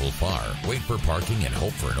to travel far, wait for parking, and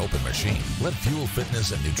hope for an open machine. Let Fuel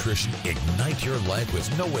Fitness and Nutrition ignite your life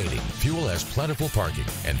with no waiting. Fuel has plentiful parking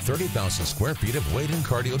and 30,000 square feet of weight and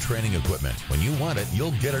cardio training equipment. When you want it,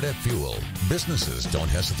 you'll get it at Fuel. Businesses don't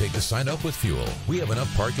hesitate to sign up with Fuel. We have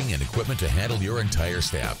enough parking and equipment to handle your entire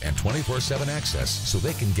staff and 24/7 access so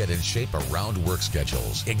they can get in shape around work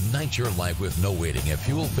schedules. Ignite your life with no waiting at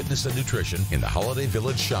Fuel Fitness and Nutrition in the Holiday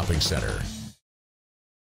Village Shopping Center.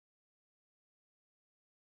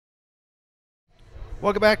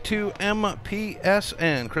 Welcome back to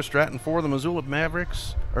MPSN. Chris Stratton for the Missoula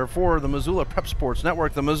Mavericks, or for the Missoula Prep Sports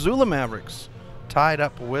Network. The Missoula Mavericks tied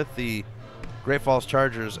up with the Great Falls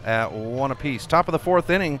Chargers at 1 apiece. Top of the 4th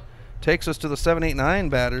inning takes us to the 7-8-9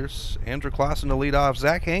 batters. Andrew Clausen to lead off,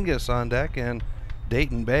 Zach Hengis on deck, and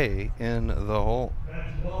Dayton Bay in the hole.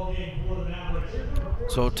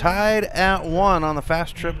 So tied at 1 on the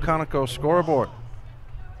Fast Trip Conoco scoreboard.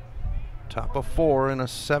 Top of 4 in a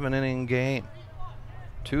 7-inning game.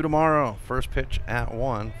 2 tomorrow. First pitch at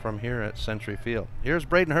 1 from here at Century Field. Here's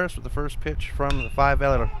Braden Hurst with the first pitch from the 5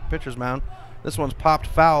 Valley pitcher's mound. This one's popped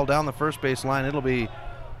foul down the first base line. It'll be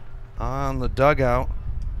on the dugout,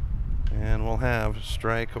 and we'll have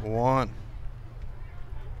strike 1.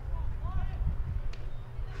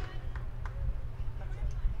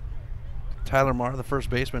 Tyler Marr, the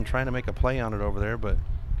first baseman, trying to make a play on it over there, but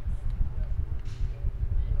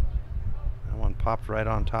that one popped right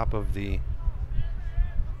on top of the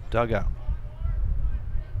dugout.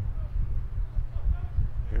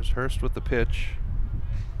 Here's Hurst with the pitch,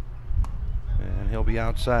 and he'll be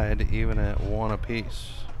outside even at 1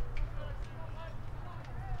 apiece.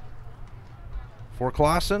 For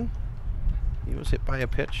Clausen, he was hit by a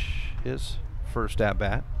pitch his first at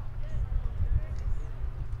bat.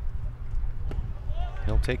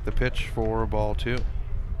 He'll take the pitch for ball 2.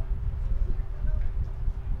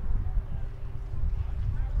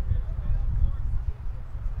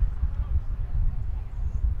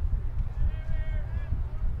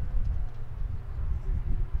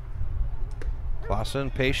 Clausen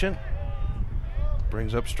patient.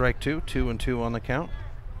 Brings up strike 2, 2-2 on the count.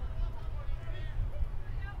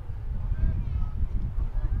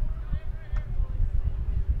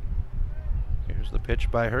 Here's the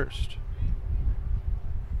pitch by Hurst.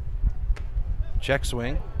 Check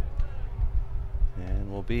swing.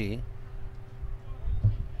 And will be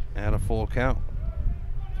at a full count.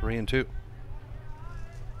 3-2.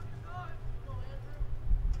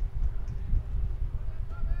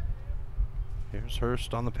 Here's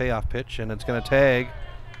Hurst on the payoff pitch, and it's going to tag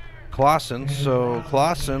Clausen. So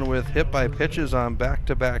Clausen with hit by pitches on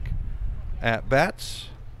back-to-back at-bats.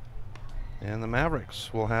 And the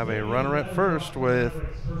Mavericks will have a runner at first with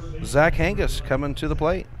Zach Hangus coming to the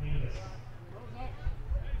plate.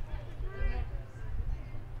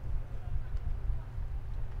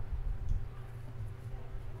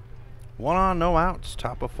 One on, no outs,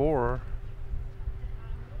 top of 4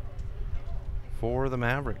 for the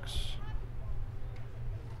Mavericks.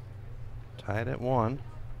 Tied at 1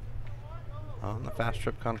 on the Fast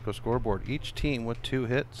Trip Conoco scoreboard. Each team with 2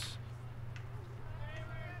 hits.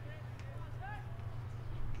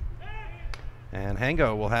 And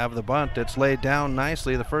Hango will have the bunt. It's laid down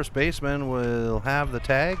nicely. The first baseman will have the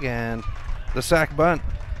tag, and the sac bunt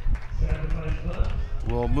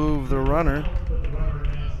will move the runner.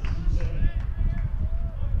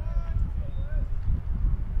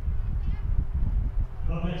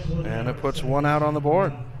 And it puts 1 out on the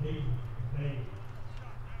board.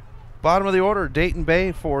 Bottom of the order, Dayton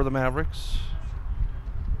Bay for the Mavericks.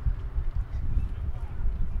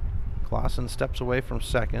 Clausen steps away from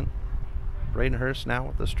second. Braden Hurst now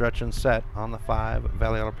with the stretch and set on the 5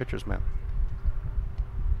 Valley Auto pitcher's mound.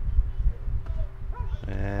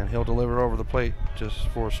 And he'll deliver over the plate just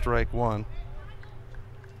for strike 1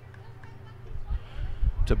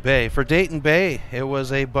 to Bay. For Dayton Bay, it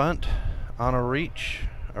was a bunt on a reach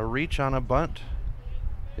on a bunt.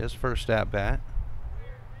 His first at bat.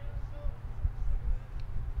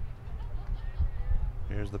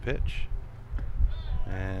 Here's the pitch.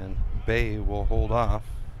 And Bay will hold off.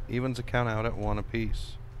 Evens the count out at 1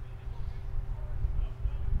 apiece.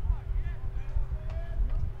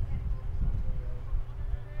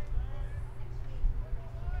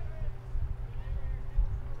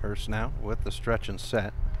 Hurst now with the stretch and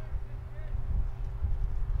set.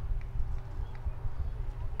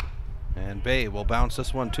 And Bay will bounce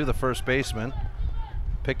this one to the first baseman.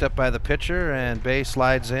 Picked up by the pitcher, and Bay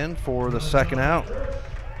slides in for the second out.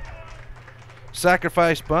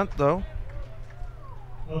 Sacrifice bunt, though.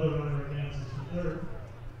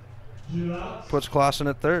 Puts Clausen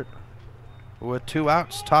at third. With 2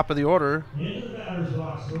 outs, top of the order,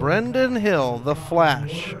 Brendan Hill, the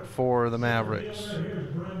flash for the Mavericks.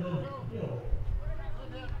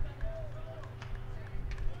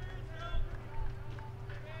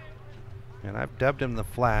 And I've dubbed him the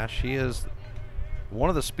Flash. He is one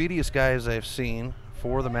of the speediest guys I've seen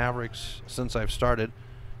for the Mavericks since I've started.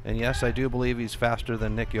 And yes, I do believe he's faster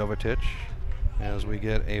than Nick Jovetic. As we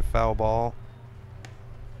get a foul ball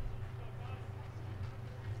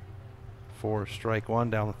for strike 1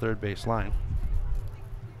 down the third base line.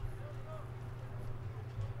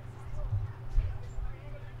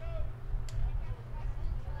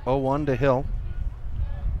 Oh, 1 to Hill.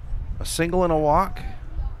 A single and a walk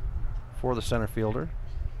for the center fielder,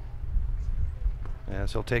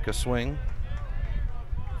 as he'll take a swing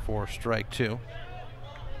for strike 2.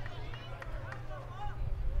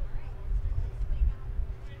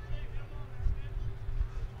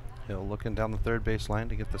 Hill looking down the third base line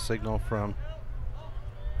to get the signal from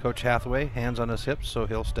Coach Hathaway. Hands on his hips, so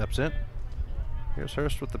Hill steps in. Here's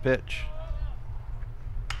Hurst with the pitch.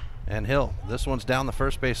 And Hill, this one's down the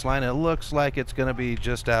first base line. It looks like it's going to be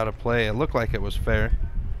just out of play. It looked like it was fair.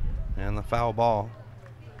 And the foul ball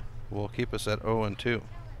will keep us at 0-2.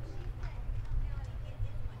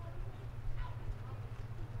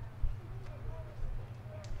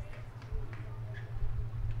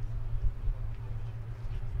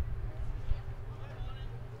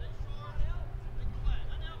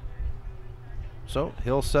 So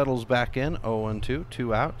Hill settles back in, 0-2,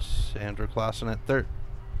 2 outs. Andrew Clausen at third.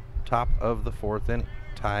 Top of the 4th inning,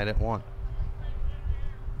 tied at 1.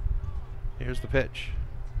 Here's the pitch.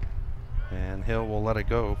 And Hill will let it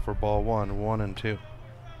go for ball 1, 1-2.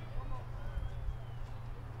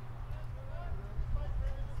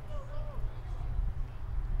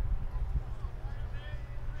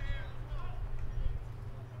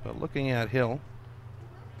 But looking at Hill,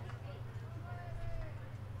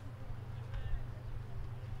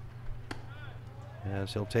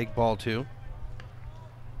 as he'll take ball 2.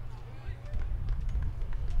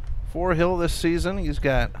 For Hill this season, he's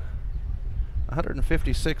got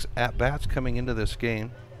 156 at-bats coming into this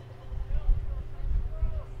game.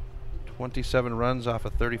 27 runs off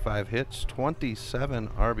of 35 hits, 27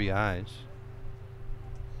 RBIs.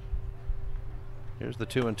 Here's the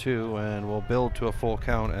 2-2, and we'll build to a full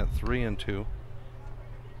count at 3-2.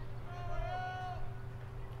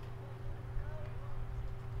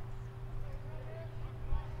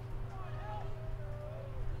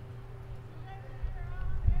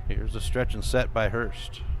 Here's the stretch and set by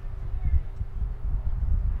Hurst.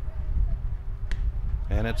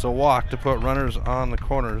 And it's a walk to put runners on the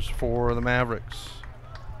corners for the Mavericks.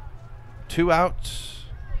 2 outs.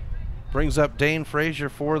 Brings up Dane Frazier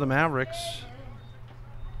for the Mavericks.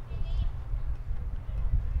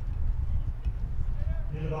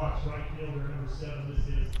 In the box, right fielder number 7. This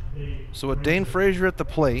is Dave. So with Dane Frazier at the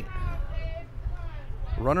plate,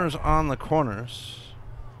 runners on the corners,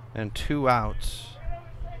 and 2 outs.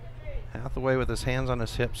 Hathaway with his hands on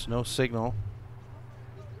his hips, no signal.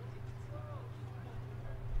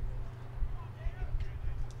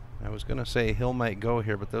 I was going to say Hill might go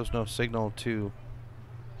here, but there's no signal to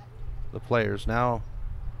the players. Now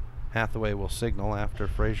Hathaway will signal after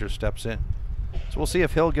Frazier steps in. So we'll see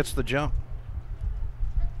if Hill gets the jump.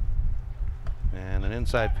 And an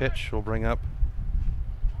inside pitch will bring up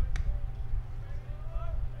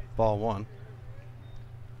ball 1.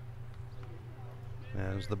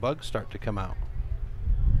 As the bugs start to come out.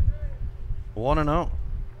 1-0.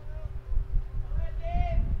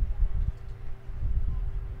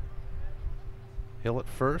 Hill at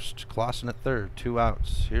first, Clausen at third, 2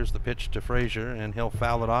 outs. Here's the pitch to Frazier, and he'll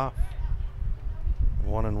foul it off.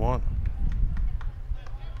 1-1.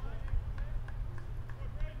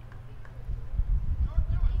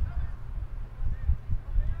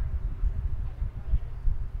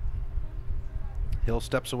 Hill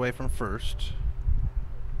steps away from first.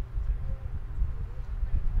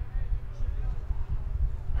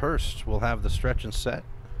 Hurst will have the stretch and set.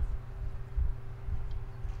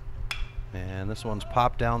 And this one's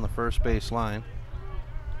popped down the first base line.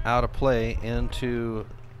 Out of play into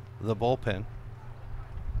the bullpen.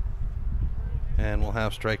 And we'll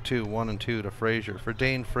have strike 2, 1-2 to Frazier. For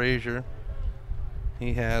Dane Frazier,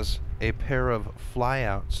 he has a pair of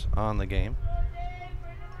flyouts on the game.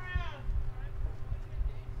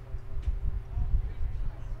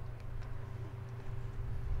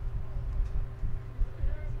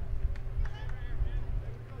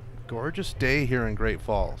 Gorgeous day here in Great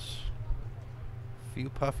Falls. Few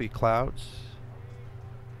puffy clouds.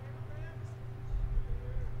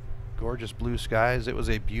 Gorgeous blue skies. It was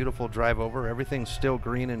a beautiful drive over. Everything's still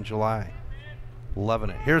green in July.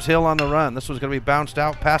 Loving it. Here's Hill on the run. This was going to be bounced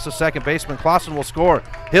out past the second baseman. Clausen will score.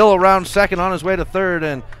 Hill around second on his way to third,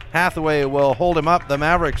 and Hathaway will hold him up. The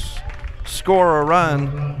Mavericks score a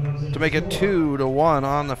run to make it 2-1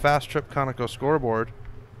 on the Fast Trip Conoco scoreboard.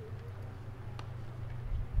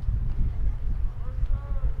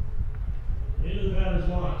 Into the batter's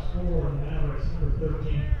box for the Mavericks, number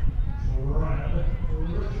 13, Trad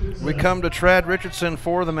Richardson. We come to Trad Richardson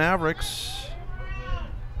for the Mavericks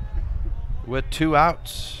with 2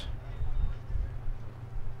 outs.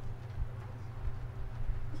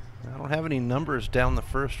 I don't have any numbers down the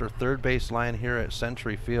first or third base line here at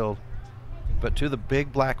Century Field, but to the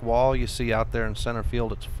big black wall you see out there in center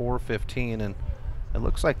field, it's 415, and it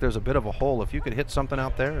looks like there's a bit of a hole. If you could hit something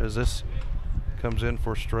out there, as this comes in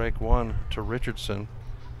for strike 1 to Richardson.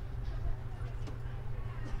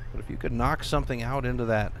 But if you could knock something out into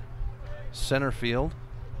that center field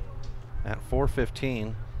at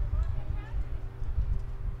 415,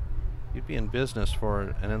 you'd be in business for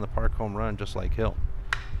an in the park home run just like Hill.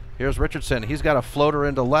 Here's Richardson. He's got a floater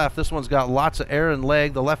into left. This one's got lots of air and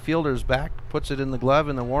leg. The left fielder's back, puts it in the glove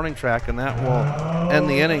in the warning track, and that will end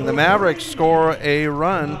the inning. The Mavericks score a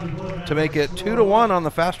run to make it 2-1 on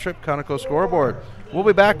the Fast Trip Conoco scoreboard. We'll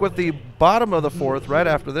be back with the bottom of the 4th right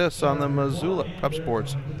after this on the Missoula Prep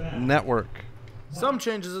Sports Network. Some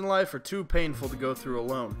changes in life are too painful to go through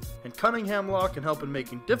alone, and Cunningham Law can help in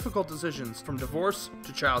making difficult decisions from divorce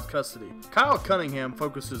to child custody. Kyle Cunningham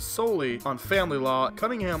focuses solely on family law.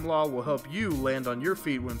 Cunningham Law will help you land on your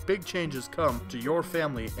feet when big changes come to your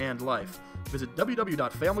family and life. Visit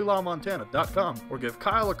www.familylawmontana.com or give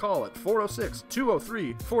Kyle a call at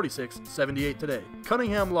 406-203-4678 today.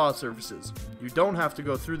 Cunningham Law Services. You don't have to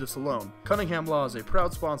go through this alone. Cunningham Law is a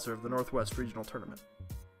proud sponsor of the Northwest Regional Tournament.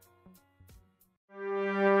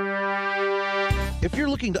 If you're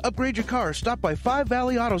looking to upgrade your car, stop by 5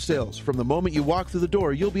 Valley Auto Sales. From the moment you walk through the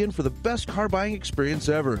door, you'll be in for the best car buying experience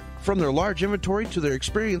ever. From their large inventory to their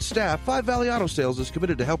experienced staff, 5 Valley Auto Sales is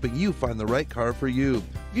committed to helping you find the right car for you.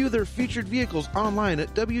 View their featured vehicles online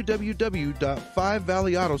at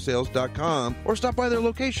www.5valleyautosales.com or stop by their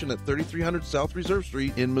location at 3300 South Reserve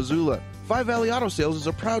Street in Missoula. 5 Valley Auto Sales is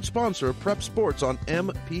a proud sponsor of Prep Sports on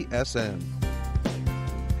MPSN.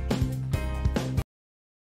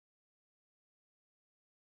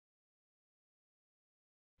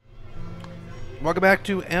 Welcome back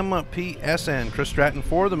to MPSN. Chris Stratton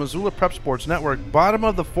for the Missoula Prep Sports Network. Bottom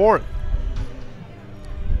of the fourth.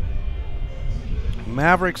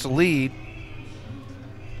 Mavericks lead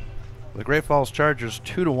the Great Falls Chargers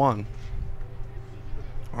 2-1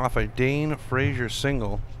 off a Dane Frazier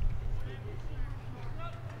single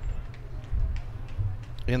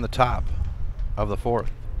in the top of the fourth.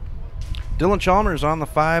 Dylan Chalmers on the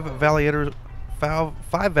 5 Valley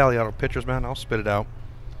Auto pitchers, man. I'll spit it out.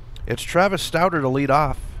 It's Travis Stouter to lead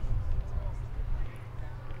off,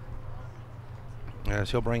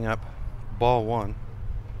 as he'll bring up ball 1.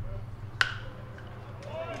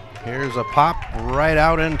 Here's a pop right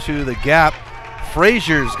out into the gap.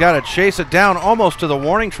 Frazier's got to chase it down almost to the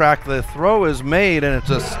warning track. The throw is made, and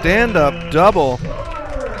it's a stand-up double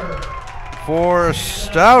for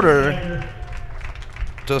Stouter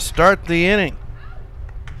to start the inning.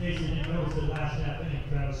 Jason, you noticed that last half inning,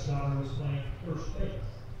 Travis Stouter was playing first base.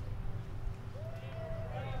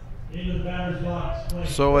 Into the batter's box.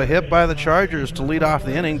 So a hit by the Chargers to lead off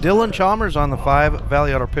the inning. Dylan Chalmers on the 5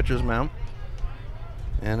 Valley Auto pitchers mound.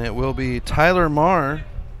 And it will be Tyler Marr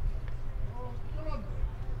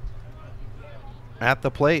at the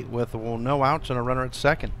plate with no outs and a runner at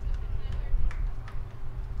second.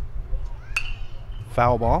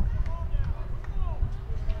 Foul ball.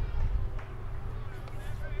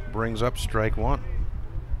 Brings up strike 1.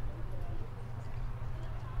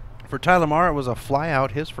 For Tyler Marr, it was a fly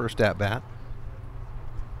out, his first at bat.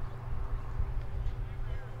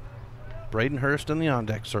 Braden Hurst in the on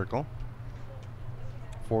deck circle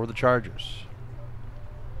for the Chargers.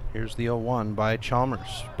 Here's the 0-1 by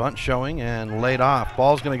Chalmers. Bunt showing and laid off.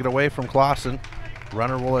 Ball's going to get away from Clausen.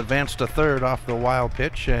 Runner will advance to third off the wild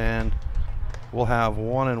pitch, and we'll have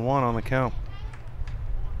 1-1 on the count.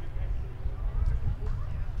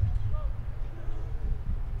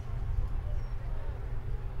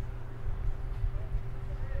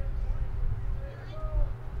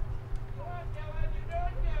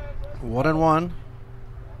 One and one.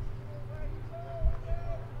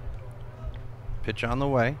 Pitch on the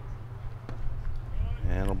way.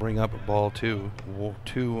 And it'll bring up ball 2.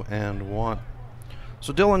 2-1.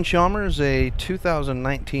 So Dylan Chalmers, a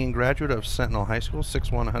 2019 graduate of Sentinel High School,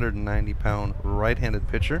 6'1", 190-pound right-handed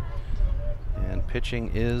pitcher. And pitching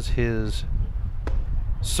is his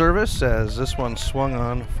service, as this one swung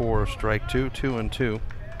on for strike 2, 2-2.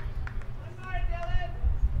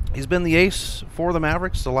 He's been the ace for the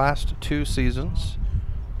Mavericks the last 2 seasons.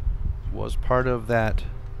 Was part of that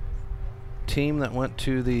team that went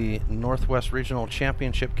to the Northwest Regional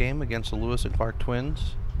Championship game against the Lewis and Clark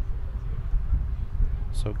Twins.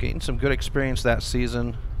 So gained some good experience that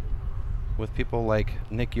season with people like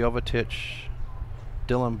Nick Jovetic,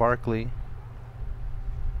 Dylan Barkley,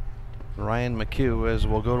 Ryan McHugh, as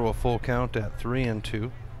we'll go to a full count at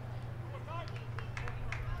 3-2.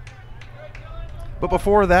 But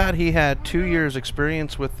before that, he had 2 years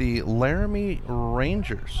experience with the Laramie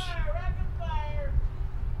Rangers.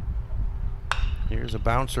 Here's a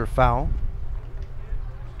bouncer foul.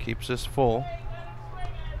 Keeps this full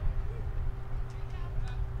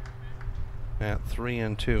at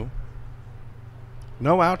 3-2.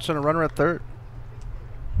 No outs and a runner at third.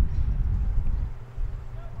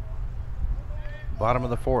 Bottom of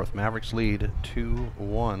the fourth, Mavericks lead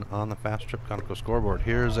 2-1 on the Fast Trip Conoco scoreboard.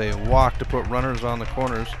 Here's a walk to put runners on the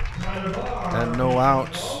corners and no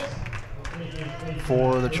outs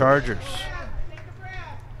for the Chargers.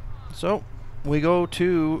 So we go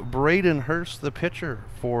to Braden Hurst, the pitcher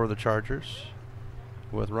for the Chargers,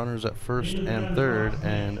 with runners at first and third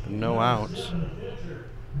and no outs.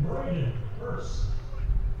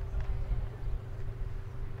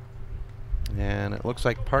 And it looks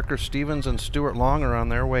like Parker Stevens and Stuart Long are on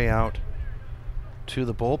their way out to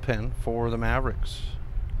the bullpen for the Mavericks.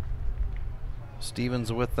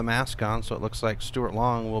 Stevens with the mask on, so it looks like Stuart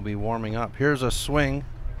Long will be warming up. Here's a swing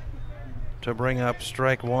to bring up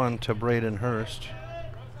strike 1 to Braden Hurst.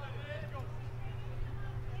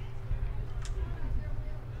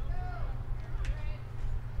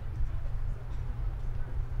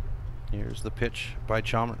 Here's the pitch by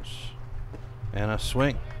Chalmers. And a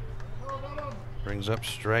swing. Brings up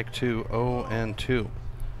strike 2, 0-2.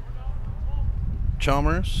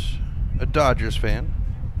 Chalmers, a Dodgers fan.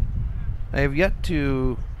 I have yet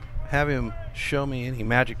to have him show me any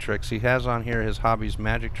magic tricks. He has on here his hobbies,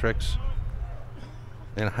 magic tricks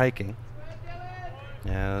and hiking.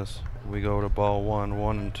 As we go to ball 1,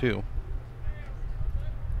 1-2.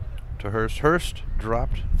 To Hurst. Hurst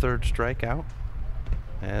dropped third strikeout.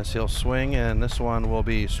 As he'll swing, and this one will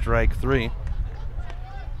be strike 3.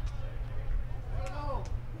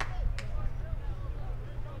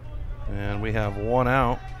 And we have 1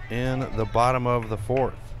 out in the bottom of the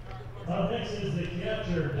 4th. Next is the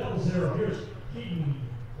catcher, double zero. Here's Keaton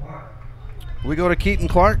Clark. We go to Keaton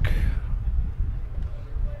Clark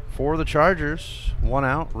for the Chargers. 1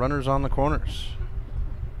 out, runners on the corners.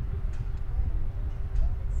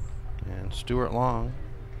 And Stuart Long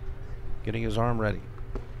getting his arm ready.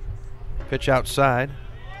 Pitch outside.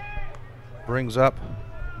 Brings up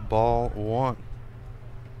ball 1.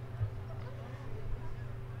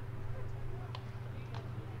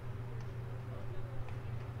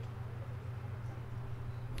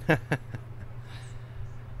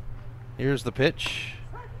 Here's the pitch.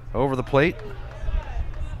 Over the plate.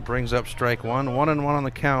 Brings up strike 1. 1-1 on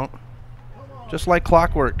the count. Just like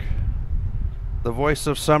clockwork. The voice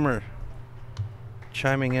of summer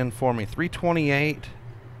chiming in for me. 328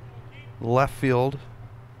 left field.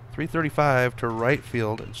 335 to right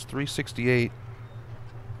field. It's 368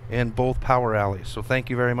 in both power alleys. So thank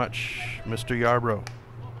you very much, Mr. Yarbrough.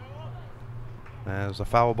 As a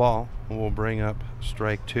foul ball will bring up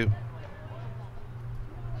strike 2.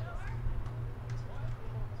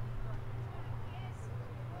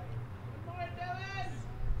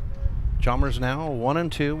 Chalmers now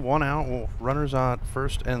 1-2, 1 out. Runners on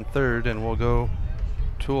first and third, and we'll go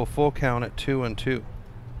to a full count at 2-2.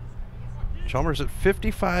 Chalmers at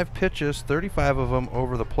 55 pitches, 35 of them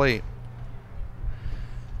over the plate,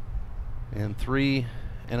 in 3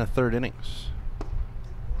 1/3 innings.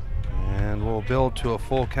 And we'll build to a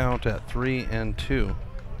full count at 3-2.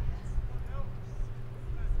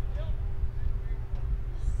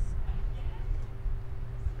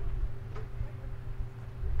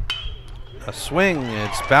 A swing,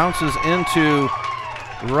 it bounces into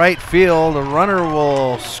right field. A runner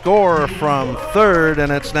will score from third,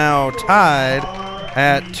 and it's now tied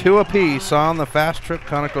at 2 apiece on the Fast Trip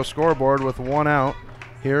Conoco scoreboard with 1 out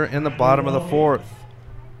here in the bottom of the 4th.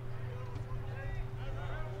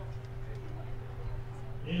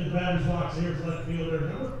 In the batter's box, here's left fielder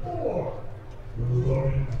number 4,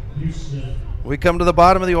 Logan Houston. We come to the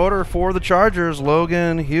bottom of the order for the Chargers.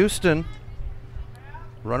 Logan Houston.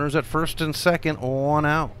 Runners at first and second, 1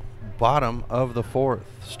 out. Bottom of the 4th.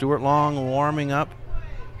 Stuart Long warming up.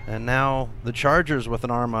 And now the Chargers with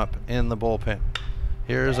an arm up in the bullpen.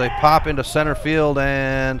 Here's a pop into center field,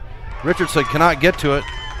 and Richardson cannot get to it.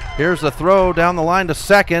 Here's the throw down the line to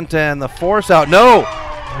second, and the force out. No!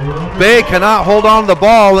 Bay cannot hold on to the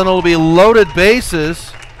ball, and it'll be loaded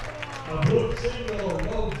bases.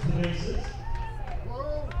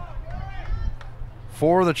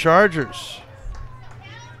 For the Chargers.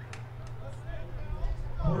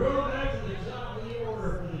 We're going back to the top of the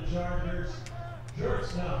order for the Chargers.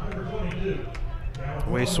 Shortstop, number 22.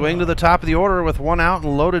 We swing to the top of the order with 1 out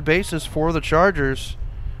and loaded bases for the Chargers.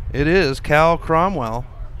 It is Cal Cromwell.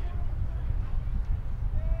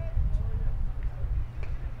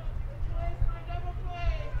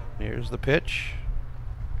 Here's the pitch.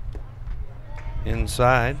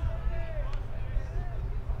 Inside.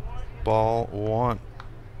 Ball 1.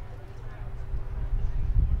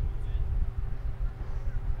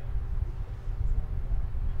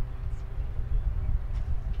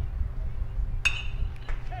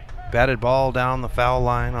 Batted ball down the foul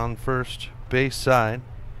line on first base side.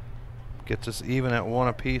 Gets us even at 1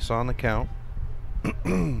 apiece on the count.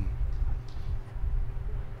 So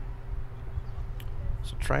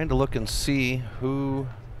trying to look and see who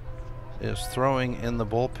is throwing in the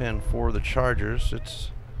bullpen for the Chargers.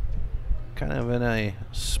 It's kind of in a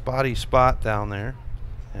spotty spot down there,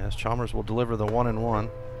 as Chalmers will deliver the 1-1.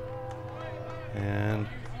 And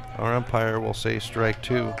our umpire will say strike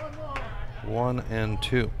 2.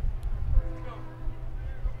 1-2.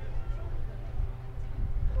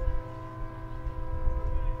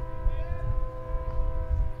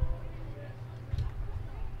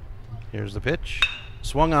 Here's the pitch.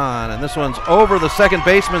 Swung on, and this one's over the second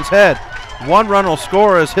baseman's head. 1 run will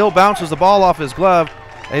score as Hill bounces the ball off his glove.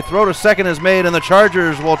 A throw to second is made, and the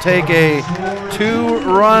Chargers will take a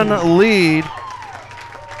 2-run lead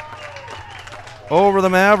over the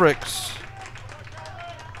Mavericks.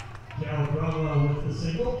 Cal Cromwell with the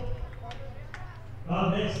single.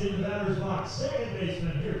 Next in the batter's box, second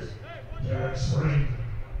baseman, here's Derek Spring.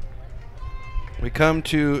 We come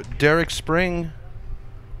to Derek Spring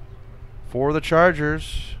for the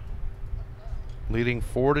Chargers, leading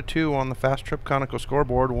 4-2 on the Fast Trip Conoco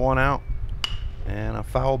scoreboard. 1 out, and a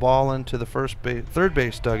foul ball into the third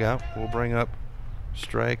base dugout will bring up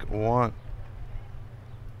strike 1.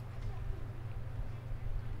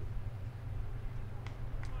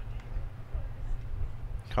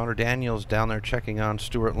 Connor Daniels down there checking on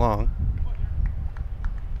Stuart Long.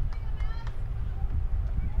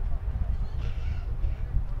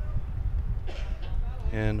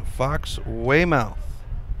 And Fox Weymouth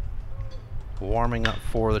warming up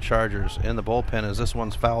for the Chargers in the bullpen as this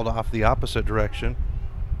one's fouled off the opposite direction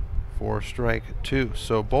for strike 2.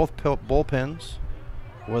 So both bullpens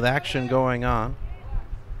with action going on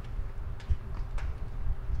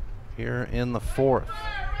here in the 4th.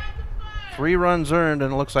 3 runs earned,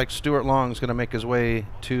 and it looks like Stuart Long is going to make his way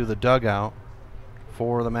to the dugout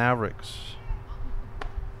for the Mavericks.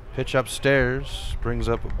 Pitch upstairs brings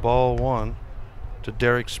up ball 1 to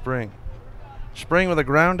Derek Spring. Spring with a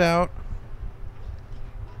ground out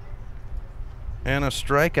and a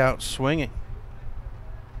strikeout swinging.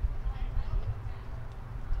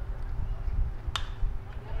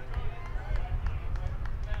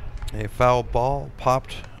 A foul ball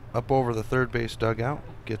popped up over the third base dugout.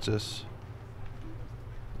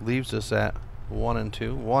 Leaves us at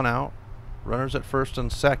 1-2. 1 out. Runners at first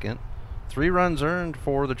and second. 3 runs earned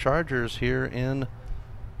for the Chargers here in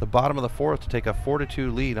the bottom of the 4th to take a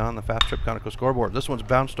 4-2 lead on the Fast Trip Conoco scoreboard. This one's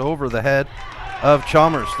bounced over the head of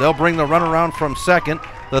Chalmers. They'll bring the run around from second.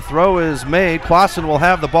 The throw is made. Clausen will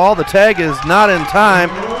have the ball. The tag is not in time,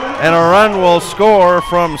 and a run will score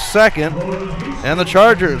from second. And the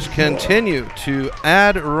Chargers continue to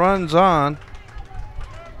add runs on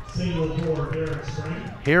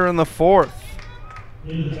here in the 4th.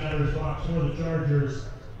 Into the batter's box for the Chargers.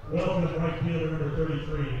 Welcome right fielder number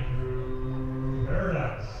 33, Andrew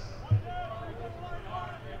Paradise.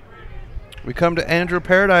 We come to Andrew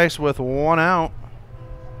Paradise with 1 out.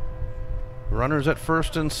 Runners at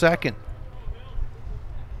first and second.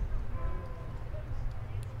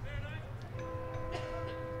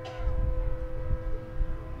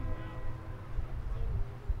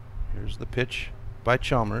 Here's the pitch by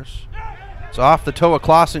Chalmers. It's off the toe of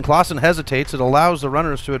Clausen. Clausen hesitates. It allows the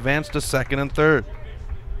runners to advance to second and third.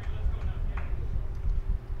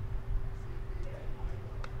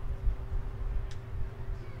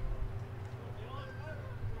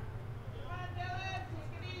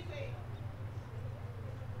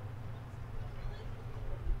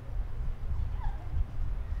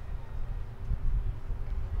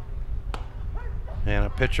 And a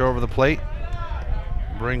pitch over the plate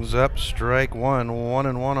brings up strike 1.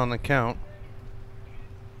 1-1 on the count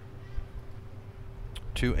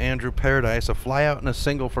to Andrew Paradise. A fly out and a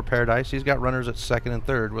single for Paradise. He's got runners at second and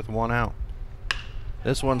third with 1 out.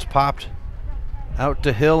 This one's popped out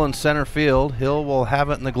to Hill in center field. Hill will have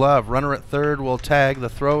it in the glove. Runner at third will tag. The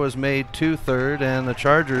throw is made to third, and the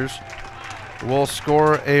Chargers will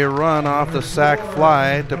score a run off the sac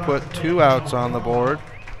fly to put 2 outs on the board.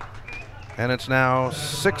 And it's now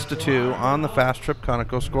 6-2 on the Fast Trip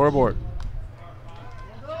Conoco scoreboard.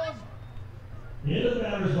 Into the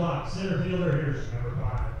batter's box, center fielder, here's number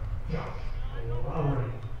 5, Josh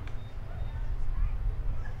Lowry.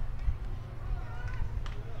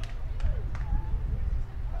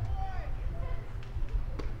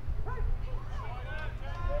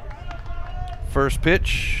 First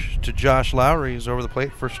pitch to Josh Lowry is over the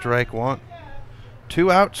plate for strike 1.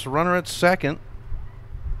 2 outs, runner at second.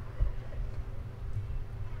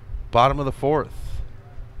 Bottom of the 4th.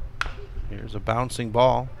 Here's a bouncing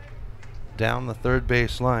ball down the third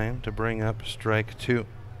base line to bring up strike 2.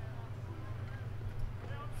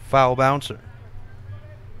 Foul bouncer.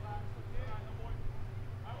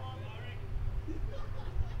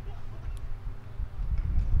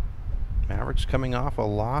 Mavericks coming off a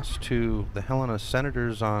loss to the Helena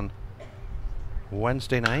Senators on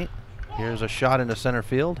Wednesday night. Here's a shot into center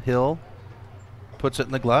field. Hill puts it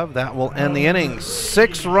in the glove. That will end the inning.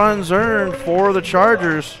 6 runs earned for the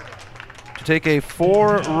Chargers to take a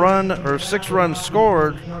 6 runs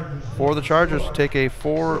scored for the Chargers to take a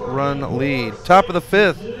 4-run lead. Top of the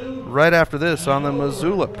 5th, right after this on the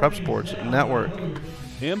Missoula Prep Sports Network.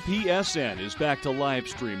 MPSN is back to live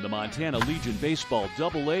stream the Montana Legion Baseball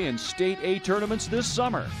AA and State A tournaments this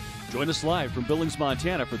summer. Join us live from Billings,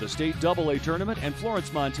 Montana for the State AA Tournament and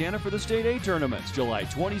Florence, Montana for the State A Tournaments, July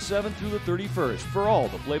 27th through the 31st for all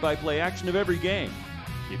the play-by-play action of every game.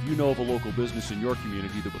 If you know of a local business in your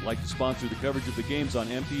community that would like to sponsor the coverage of the games on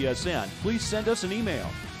MPSN, please send us an email.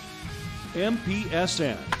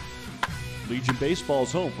 MPSN, Legion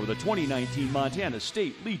Baseball's home for the 2019 Montana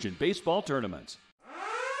State Legion Baseball Tournament.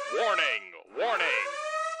 Warning, warning.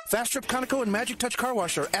 Fast Trip Conoco and Magic Touch Car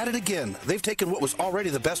Wash are at it again. They've taken what was already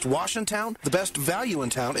the best wash in town, the best value in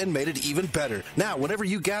town, and made it even better. Now, whenever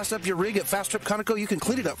you gas up your rig at Fast Trip Conoco, you can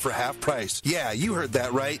clean it up for half price. Yeah, you heard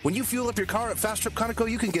that right. When you fuel up your car at Fast Trip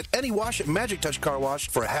Conoco, you can get any wash at Magic Touch Car Wash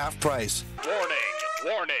for half price. Warning,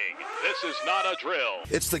 warning. This is not a drill.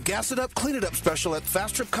 It's the Gas It Up, Clean It Up special at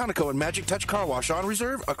Fast Trip Conoco and Magic Touch Car Wash on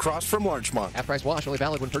reserve across from Larchmont. Half-price wash only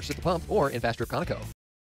valid when purchased at the pump or in Fast Trip Conoco.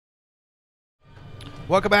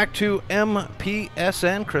 Welcome back to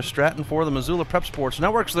MPSN. Chris Stratton for the Missoula Prep Sports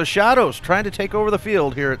Networks. The Shadows trying to take over the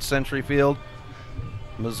field here at Century Field.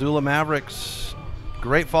 Missoula Mavericks,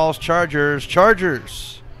 Great Falls Chargers.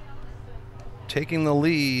 Chargers taking the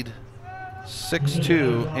lead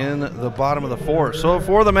 6-2 in the bottom of the fourth. So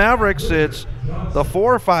for the Mavericks, it's the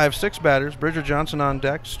 4, 5, 6 batters. Bridger Johnson on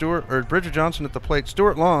deck. Bridger Johnson at the plate.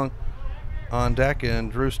 Stuart Long on deck,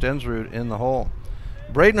 and Drew Stensrud in the hole.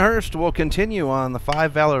 Braden Hurst will continue on the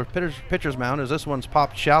 5 Valor pitcher's mound as this one's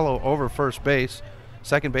popped shallow over first base.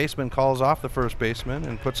 Second baseman calls off the first baseman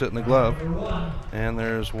and puts it in the glove. And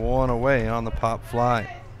there's one away on the pop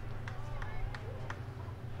fly.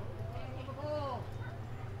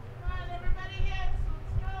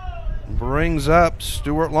 Brings up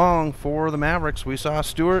Stuart Long for the Mavericks. We saw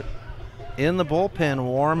Stuart in the bullpen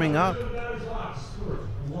warming up.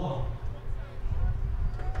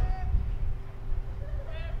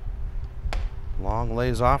 Long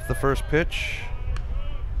lays off the first pitch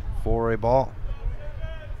for a ball.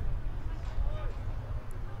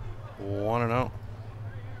 1-0.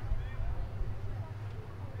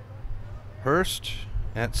 Hurst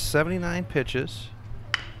at 79 pitches,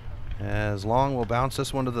 as Long will bounce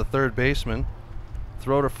this one to the third baseman.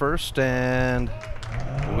 Throw to first, and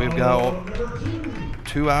we've got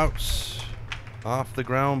 2 outs off the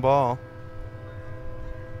ground ball.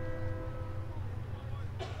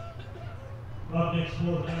 Up next for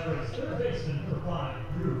the Mavericks, third baseman number 5,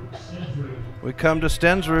 Drew Stensrud. We come to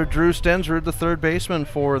Stensrud, Drew Stensrud, the third baseman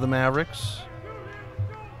for the Mavericks.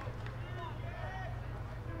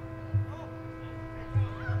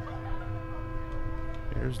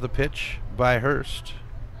 Here's the pitch by Hurst.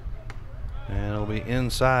 And it'll be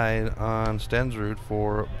inside on Stensrud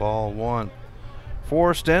for ball 1.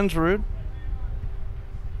 For Stensrud,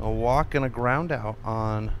 a walk and a ground out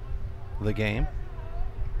on the game.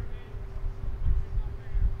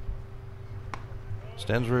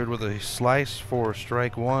 Stensrud with a slice for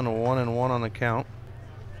strike 1, 1-1 on the count.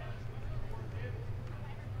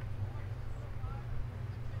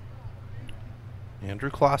 Andrew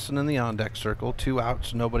Clausen in the on-deck circle, 2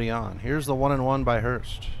 outs, nobody on. Here's the 1-1 by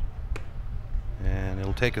Hurst. And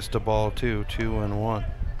it'll take us to ball 2, 2-1.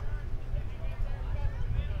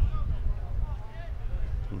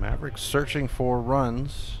 Mavericks searching for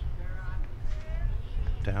runs.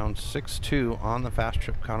 Down 6-2 on the Fast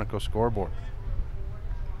Trip Conoco scoreboard.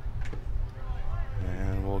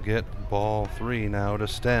 And we'll get ball 3 now to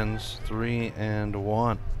Stens,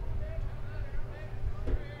 3-1.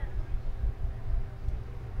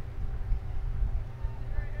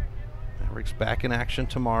 Mavericks back in action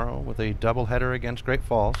tomorrow with a doubleheader against Great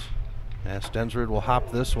Falls, as Stensrud will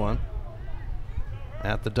hop this one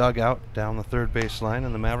at the dugout down the third baseline,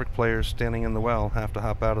 and the Maverick players standing in the well have to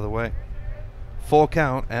hop out of the way. Full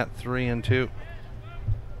count at 3-2.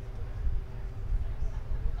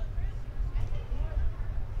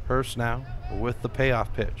 Hurst now with the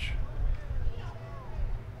payoff pitch.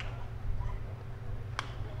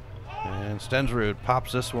 And Stensrud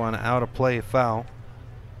pops this one out of play, foul.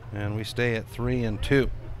 And we stay at 3-2.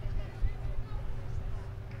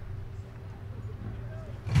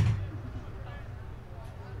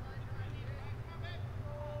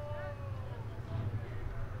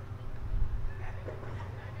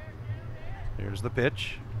 Here's the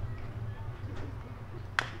pitch.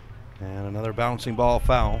 And another bouncing ball,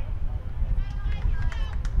 foul.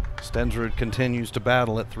 Stensrud continues to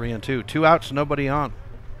battle at 3-2. 2 outs, nobody on.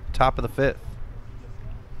 Top of the 5th.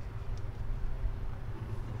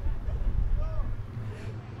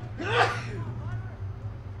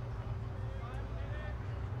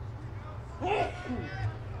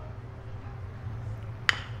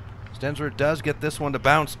 Stensrud does get this one to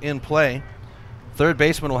bounce in play. Third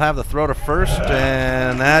baseman will have the throw to first,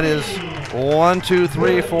 and that is 1, 2,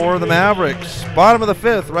 3 for the Mavericks. Bottom of the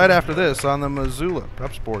 5th right after this on the Missoula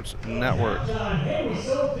Prep Sports Network.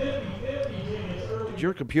 Did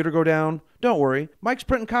your computer go down? Don't worry, Mike's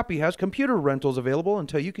Print and Copy has computer rentals available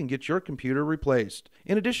until you can get your computer replaced.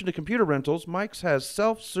 In addition to computer rentals, Mike's has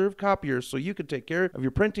self-serve copiers so you can take care of your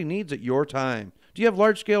printing needs at your time. Do you have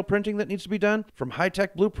large-scale printing that needs to be done? From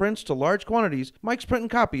high-tech blueprints to large quantities, Mike's Print and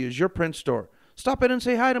Copy is your print store. Stop in and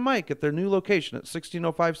say hi to Mike at their new location at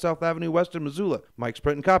 1605 South Avenue West in Missoula. Mike's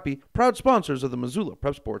Print and Copy, proud sponsors of the Missoula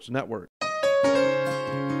Prep Sports Network.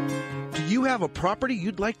 Do you have a property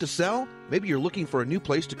you'd like to sell? Maybe you're looking for a new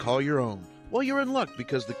place to call your own. Well, you're in luck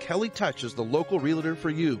because the Kelly Touch is the local realtor for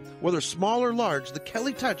you. Whether small or large, the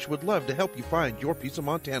Kelly Touch would love to help you find your piece of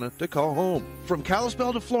Montana to call home. From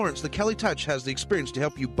Kalispell to Florence, the Kelly Touch has the experience to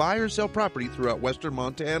help you buy or sell property throughout western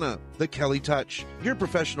Montana. The Kelly Touch, your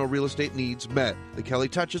professional real estate needs met. The Kelly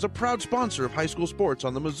Touch is a proud sponsor of high school sports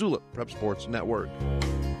on the Missoula Prep Sports Network.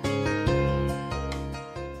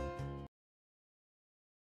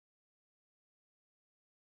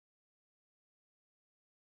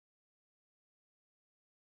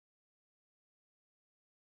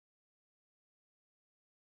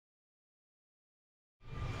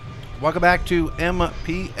 Welcome back to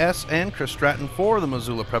MPSN. Chris Stratton for the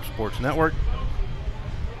Missoula Prep Sports Network.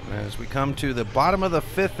 As we come to the bottom of the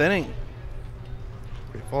 5th inning,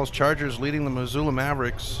 Great Falls Chargers leading the Missoula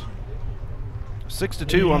Mavericks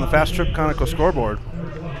 6-2 on the Fast Trip Conoco scoreboard.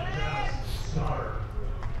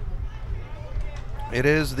 It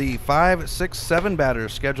is the 5, 6, 7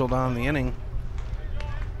 batters scheduled on the inning.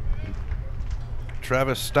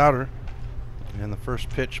 Travis Stouter. And the first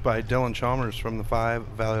pitch by Dylan Chalmers from the 5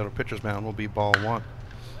 Valley Auto pitcher's mound will be ball 1.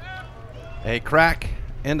 A crack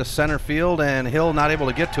into center field, and Hill not able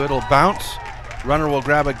to get to it. It'll bounce. Runner will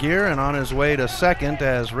grab a gear, and on his way to second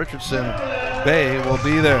as Richardson Bay will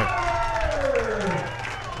be there.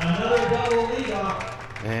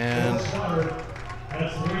 And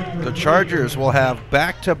the Chargers will have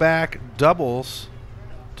back-to-back doubles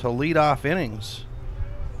to lead off innings.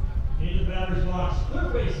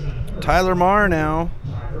 Tyler Marr now.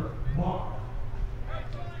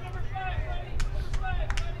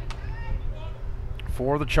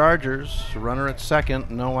 For the Chargers, runner at second,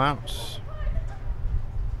 no outs.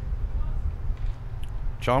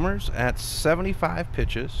 Chalmers at 75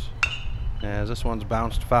 pitches, as this one's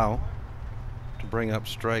bounced foul to bring up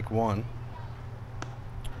strike 1.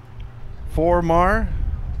 For Marr,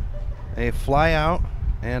 a fly out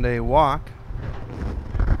and a walk.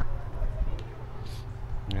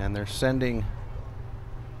 And they're sending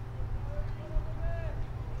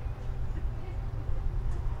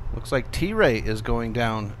looks like T-Ray is going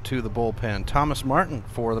down to the bullpen. Thomas Martin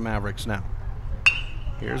for the Mavericks now.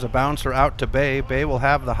 Here's a bouncer out to Bay. Bay will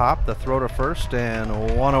have the hop, the throw to first,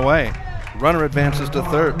 and 1 away. Runner advances to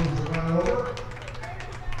third.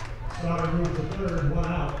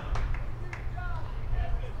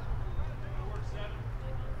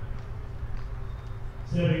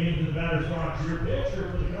 Stepping into the batter's box, your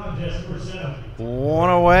pitcher for the contest, number 7. 1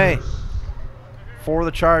 away for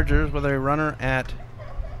the Chargers with a runner at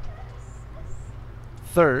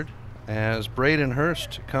third as Braden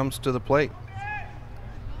Hurst comes to the plate.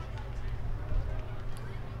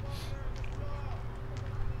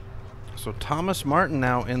 So Thomas Martin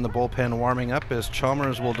now in the bullpen warming up as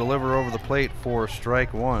Chalmers will deliver over the plate for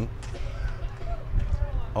strike 1.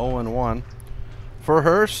 0-1. For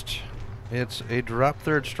Hurst, it's a drop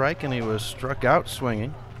third strike, and he was struck out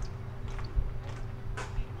swinging.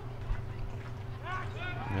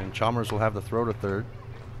 And Chalmers will have the throw to third.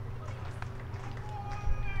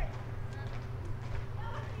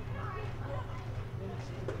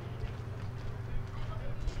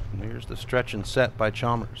 And here's the stretch and set by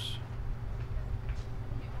Chalmers.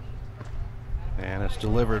 And it's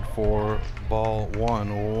delivered for ball 1.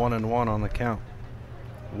 1-1 on the count.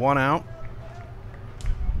 1 out.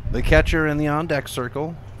 The catcher in the on-deck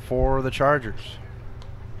circle for the Chargers.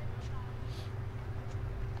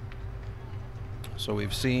 So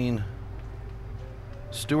we've seen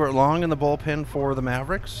Stuart Long in the bullpen for the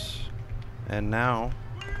Mavericks. And now,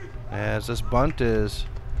 as this bunt is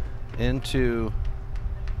into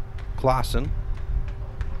Clausen,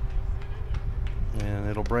 and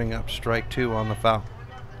it'll bring up strike 2 on the foul.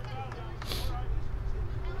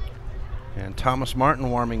 And Thomas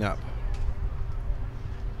Martin warming up.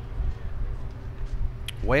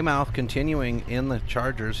 Weymouth continuing in the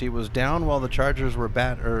Chargers. He was down while the Chargers were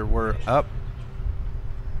up.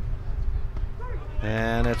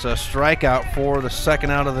 And it's a strikeout for the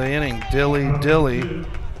second out of the inning. Dilly.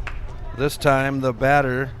 This time the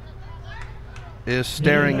batter is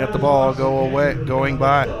staring at the ball going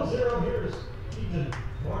by.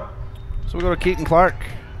 So we go to Keaton Clark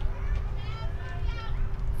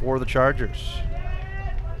for the Chargers.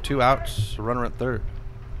 2 outs, runner at third.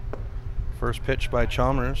 First pitch by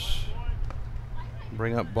Chalmers.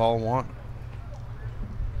 Bring up ball 1.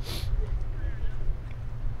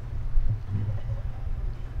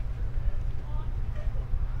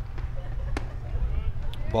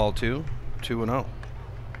 Ball 2, 2-0.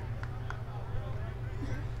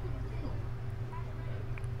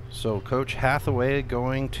 So Coach Hathaway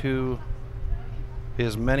going to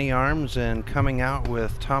his many arms and coming out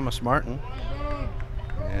with Thomas Martin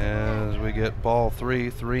as we get ball 3,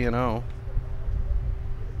 3-0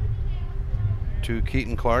 to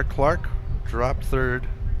Keaton Clark. Clark dropped third,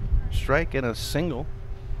 strike and a single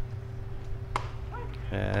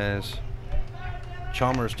as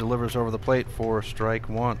Chalmers delivers over the plate for strike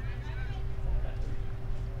 1.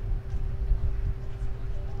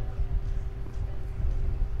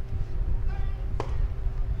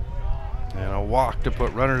 And a walk to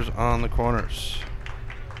put runners on the corners.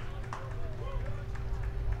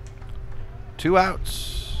 2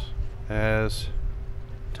 outs as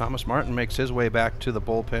Thomas Martin makes his way back to the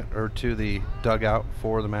bullpen, or to the dugout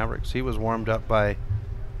for the Mavericks. He was warmed up by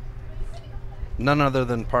none other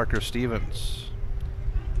than Parker Stevens.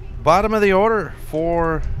 Bottom of the order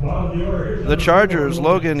for the Chargers,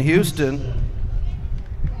 Logan Houston.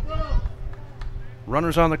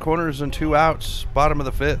 Runners on the corners and 2 outs. Bottom of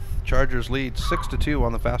the 5th. Chargers lead 6-2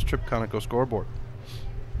 on the Fast Trip Conoco scoreboard.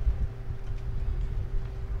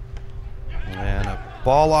 And a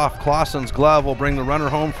ball off Clausen's glove will bring the runner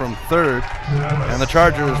home from third, and the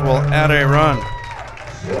Chargers will add a run.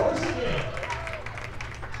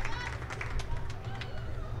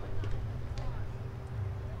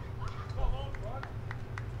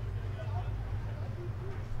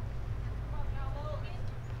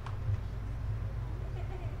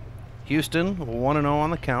 Houston 1-0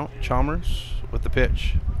 on the count. Chalmers with the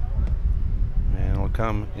pitch. And it'll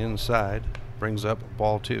come inside. Brings up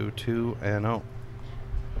ball 2, 2-0.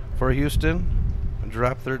 For Houston, a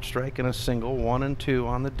drop third strike and a single, 1-2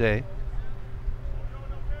 on the day.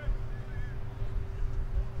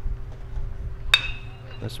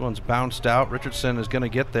 This one's bounced out. Richardson is going to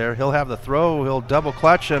get there. He'll have the throw. He'll double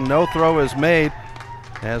clutch, and no throw is made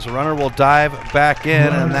as the runner will dive back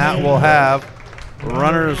in, and that will have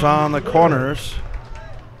runners on the corners.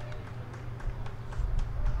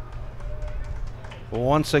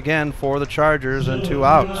 Once again for the Chargers and 2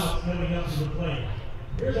 outs.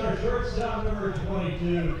 Here's our shortstop, number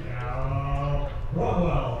 22, Cal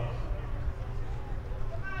Cromwell.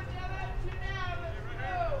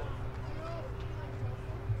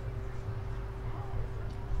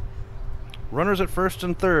 Runners at first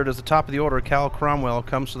and third as the top of the order. Cal Cromwell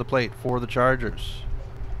comes to the plate for the Chargers.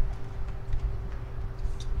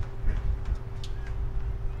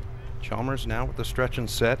 Chalmers now with the stretch and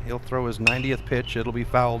set. He'll throw his 90th pitch. It'll be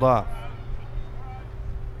fouled off.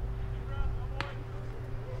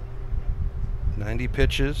 90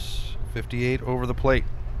 pitches, 58 over the plate.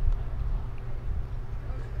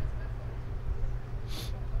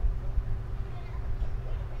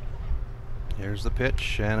 Here's the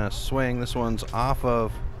pitch and a swing. This one's off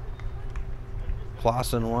of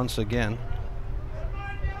Clausen once again.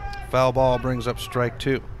 Foul ball brings up strike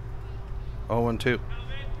 2. 0-2.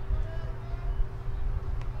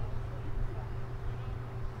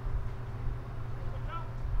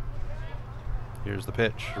 Here's the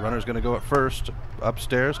pitch. Runner's going to go at first.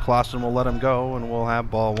 Upstairs. Clausen will let him go, and we'll have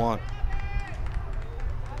ball 1.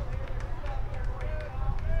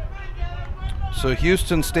 So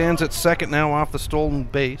Houston stands at second now off the stolen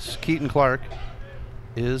base. Keaton Clark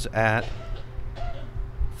is at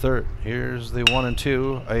third. Here's the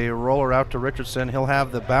 1-2. A roller out to Richardson. He'll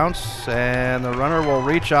have the bounce, and the runner will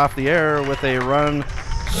reach off the air with a run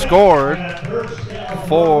scored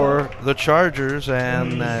for the Chargers,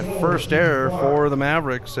 and that first error for the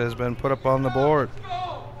Mavericks has been put up on the board.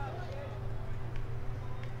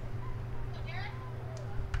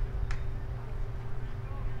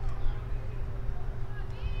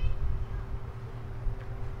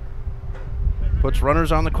 Puts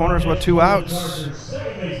runners on the corners with 2 outs.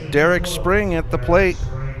 Derek Spring at the plate.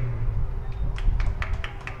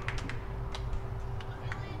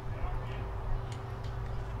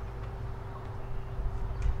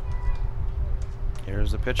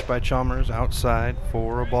 Here's the pitch by Chalmers outside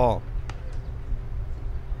for a ball.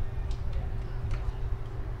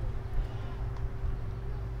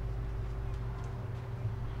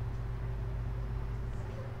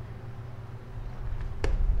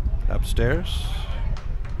 Upstairs.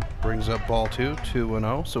 Brings up ball 2,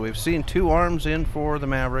 2-0. So we've seen 2 arms in for the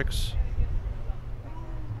Mavericks.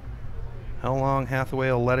 How long Hathaway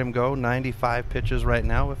will let him go? 95 pitches right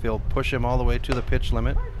now if he'll push him all the way to the pitch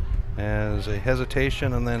limit. as a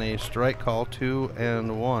hesitation and then a strike call,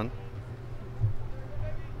 2-1.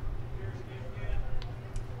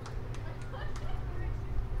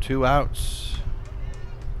 Two outs.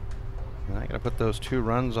 And I got to put those 2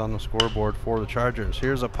 runs on the scoreboard for the Chargers.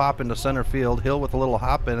 Here's a pop into center field. Hill with a little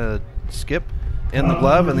hop and a skip in the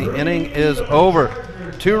glove, and the inning is over.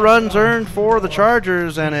 2 runs earned for the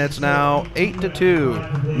Chargers, and it's now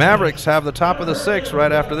 8-2. Mavericks have the top of the 6th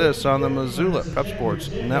right after this on the Missoula Prep Sports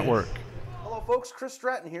Network. Hello folks, Chris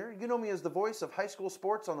Stratton here. You know me as the voice of high school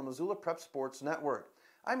sports on the Missoula Prep Sports Network.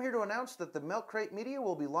 I'm here to announce that the Milk Crate Media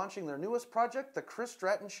will be launching their newest project, the Chris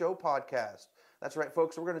Stratton Show podcast. That's right,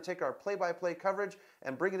 folks. We're going to take our play-by-play coverage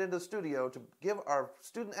and bring it into the studio to give our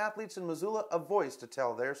student athletes in Missoula a voice to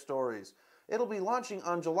tell their stories. It'll be launching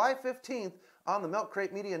on July 15th on the Milk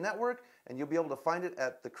Crate Media Network, and you'll be able to find it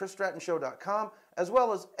at thechrisstrattonshow.com, as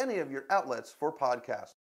well as any of your outlets for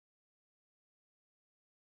podcasts.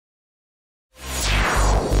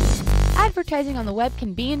 Advertising on the web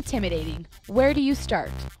can be intimidating. Where do you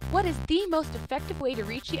start? What is the most effective way to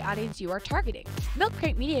reach the audience you are targeting? Milk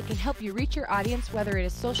Crate Media can help you reach your audience, whether it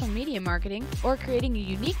is social media marketing or creating a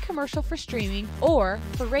unique commercial for streaming or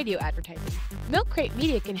for radio advertising. Milk Crate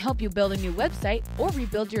Media can help you build a new website or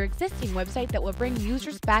rebuild your existing website that will bring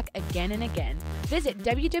users back again and again. Visit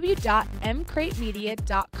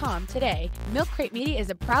www.mcratemedia.com today. Milk Crate Media is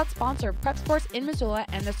a proud sponsor of Prep Sports in Missoula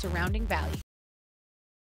and the surrounding valley.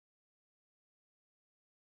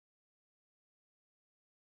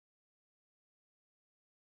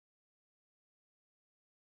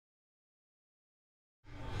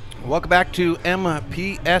 Welcome back to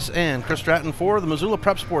MPSN. Chris Stratton for the Missoula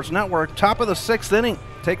Prep Sports Network. Top of the 6th inning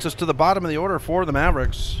takes us to the bottom of the order for the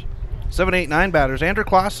Mavericks. 7, 8, 9 batters. Andrew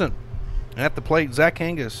Clausen at the plate. Zach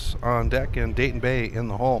Angus on deck and Dayton Bay in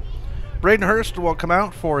the hole. Braden Hurst will come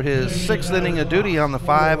out for his 6th inning of duty on the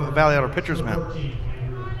 5 Valley Outer pitchers mound.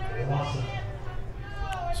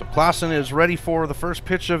 So Clausen is ready for the first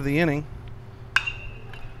pitch of the inning.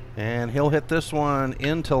 And he'll hit this one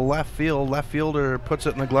into left field. Left fielder puts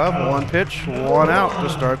it in the glove. 1 pitch, 1 out to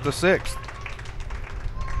start the 6th.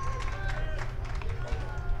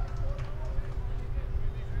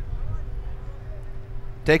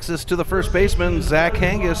 Takes us to the first baseman, Zach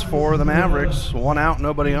Angus for the Mavericks. 1 out,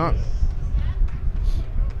 nobody on.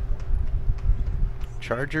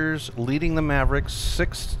 Chargers leading the Mavericks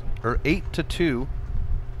 8-2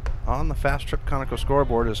 on the Fast Trip Conoco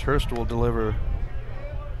scoreboard as Hurst will deliver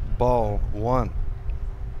ball 1.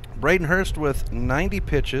 Braden Hurst with 90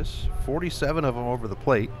 pitches, 47 of them over the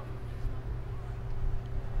plate.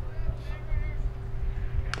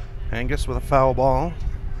 Angus with a foul ball.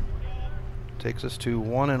 Takes us to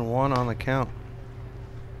 1-1 on the count.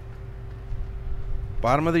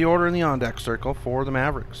 Bottom of the order in the on-deck circle for the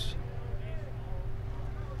Mavericks.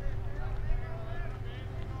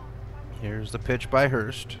 Here's the pitch by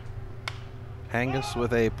Hurst. Angus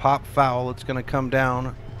with a pop foul. It's going to come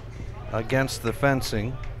down against the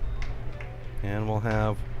fencing, and we'll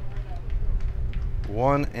have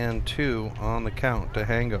 1-2 on the count to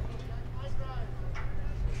Hango.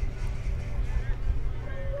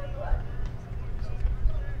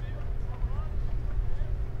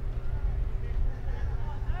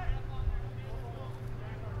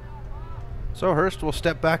 So Hurst will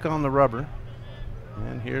step back on the rubber,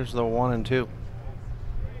 and here's the 1-2.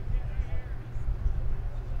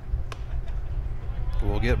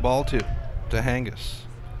 We'll get ball 2 to Hangus.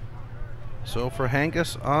 So for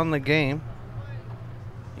Hangus on the game,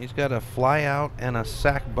 he's got a fly out and a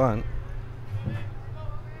sac bunt.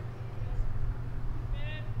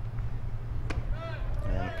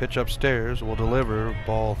 And a pitch upstairs will deliver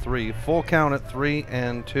ball 3. Full count at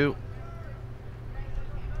 3-2.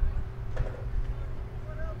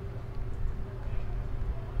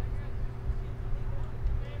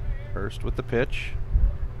 Hurst with the pitch.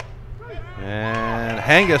 And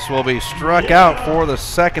Hangus will be struck out for the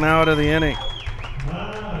 2nd out of the inning.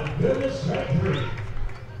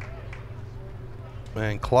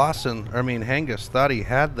 And Hangus thought he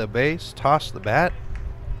had the base, tossed the bat,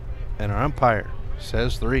 and our umpire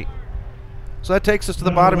says 3. So that takes us to the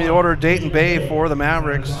bottom of the order. Dayton Bay for the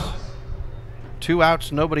Mavericks. 2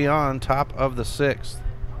 outs, nobody on, top of the 6th.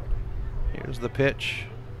 Here's the pitch.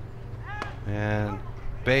 And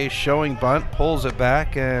Bay showing bunt, pulls it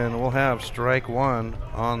back, and we'll have strike 1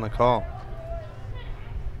 on the call.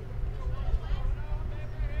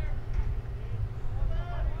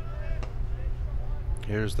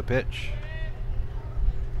 Here's the pitch.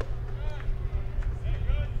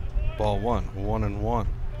 Ball 1, 1-1.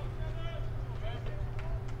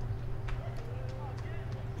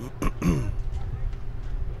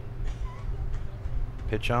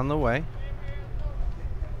 Pitch on the way.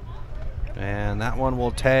 And that one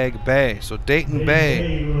will tag Bay. So Dayton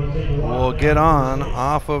Bay will get on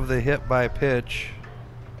off of the hit by pitch.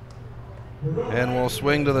 And will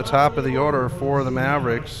swing to the top of the order for the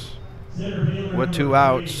Mavericks. With 2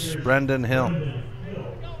 outs, Brendan Hill.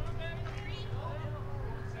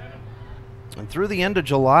 And through the end of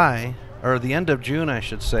July, or the end of June, I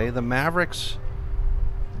should say, the Mavericks,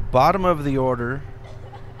 bottom of the order,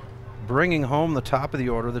 bringing home the top of the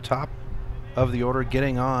order,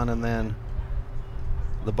 getting on, and then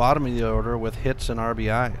the bottom of the order with hits and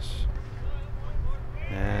RBIs.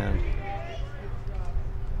 And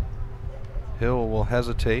Hill will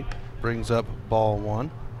hesitate, brings up ball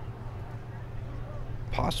 1.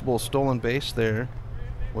 Possible stolen base there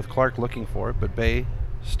with Clark looking for it, but Bay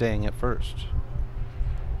staying at first.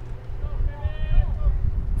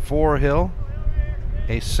 For Hill,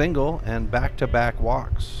 a single and back-to-back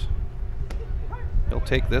walks. He'll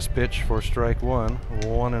take this pitch for strike 1,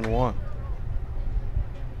 1-1.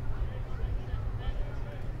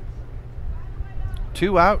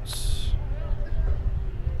 Two outs.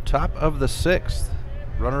 Top of the 6th.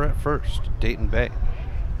 Runner at first, Dayton Bay.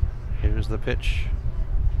 Here's the pitch.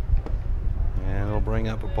 And it'll bring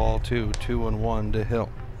up a ball 2, 2-1 to Hill.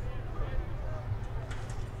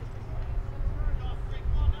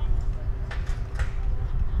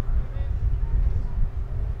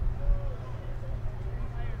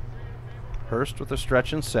 Hurst with a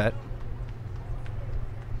stretch and set.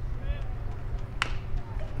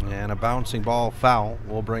 And a bouncing ball foul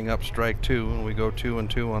will bring up strike 2, and we go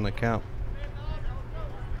 2-2 on the count.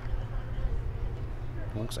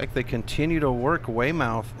 Looks like they continue to work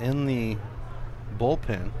Weymouth in the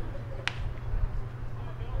bullpen.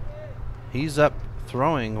 He's up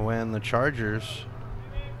throwing when the Chargers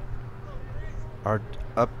are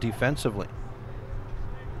up defensively.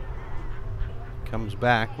 Comes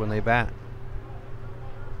back when they bat.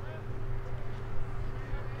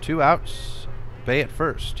 2 outs. Bay at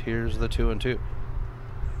first. Here's the 2-2.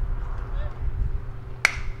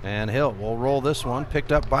 And Hill will roll this one.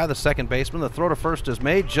 Picked up by the second baseman. The throw to first is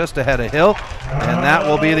made just ahead of Hill. And that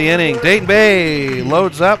will be the inning. Dayton Bay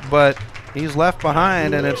loads up, but he's left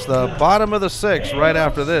behind. And it's the bottom of the 6th right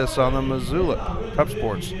after this on the Missoula Prep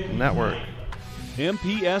Sports Network.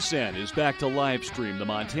 MPSN is back to live stream the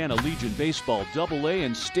Montana Legion Baseball AA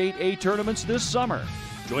and State A tournaments this summer.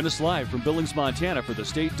 Join us live from Billings, Montana for the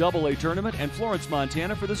State AA Tournament and Florence,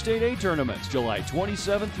 Montana for the State A Tournaments, July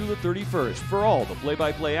 27th through the 31st for all the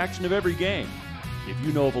play-by-play action of every game. If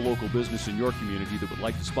you know of a local business in your community that would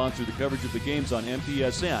like to sponsor the coverage of the games on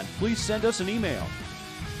MPSN, please send us an email.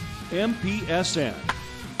 MPSN.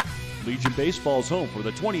 Legion Baseball's home for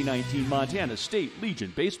the 2019 Montana State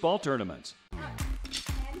Legion Baseball Tournaments.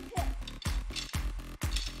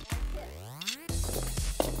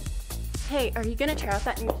 Hey, are you gonna try out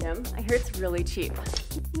that new gym? I hear it's really cheap.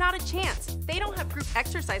 Not a chance. They don't have group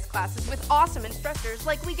exercise classes with awesome instructors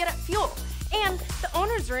like we get at Fuel. And the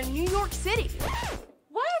owners are in New York City.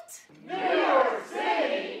 What? New York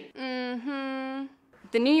City! Mm-hmm.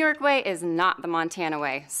 The New York way is not the Montana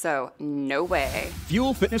way, so no way.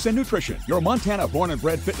 Fuel Fitness and Nutrition, your Montana born and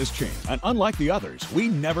bred fitness chain. And unlike the others, we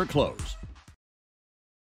never close.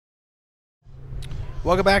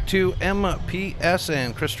 Welcome back to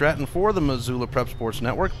MPSN. Chris Stratton for the Missoula Prep Sports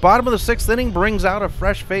Network. Bottom of the 6th inning brings out a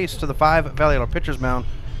fresh face to the 5 Valley Auto pitcher's mound.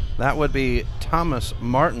 That would be Thomas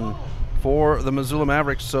Martin for the Missoula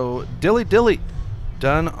Mavericks. So dilly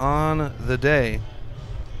done on the day.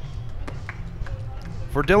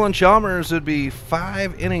 For Dylan Chalmers, it'd be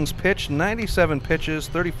 5 innings pitched, 97 pitches,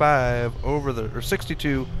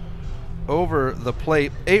 62 over the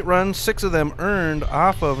plate. 8 runs, 6 of them earned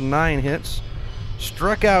off of 9 hits.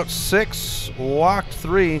 Struck out 6, walked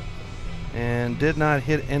 3, and did not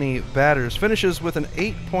hit any batters. Finishes with an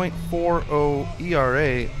 8.40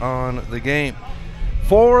 ERA on the game.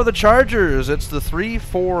 For the Chargers, it's the 3,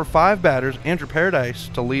 4, 5 batters. Andrew Paradise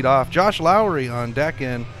to lead off. Josh Lowry on deck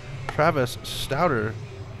and Travis Stouter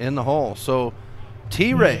in the hole. So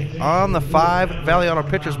T-Ray on the 5 Valley Auto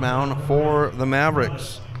pitcher's mound for the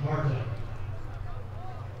Mavericks.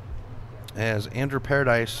 As Andrew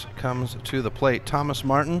Paradise comes to the plate. Thomas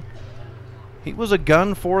Martin, he was a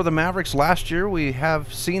gun for the Mavericks last year. We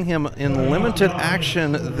have seen him in limited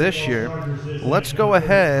action this year. Let's go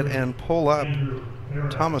ahead and pull up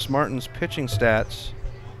Thomas Martin's pitching stats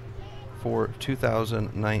for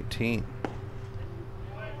 2019.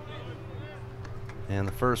 And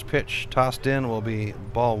the first pitch tossed in will be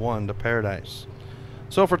ball 1 to Paradise.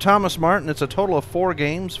 So for Thomas Martin, it's a total of 4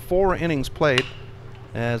 games, 4 innings played.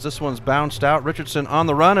 as this one's bounced out. Richardson on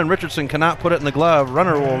the run, and Richardson cannot put it in the glove.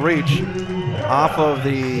 Runner will reach off of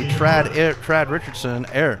the Trad Richardson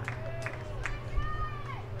error.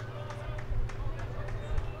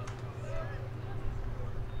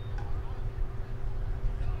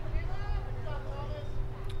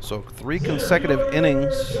 So 3 consecutive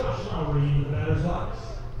innings.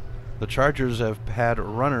 The Chargers have had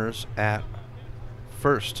runners at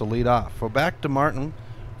first to lead off. So back to Martin.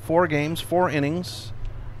 4 games, 4 innings,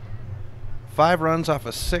 5 runs off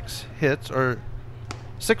of 6 hits, or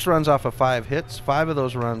 6 runs off of 5 hits. 5 of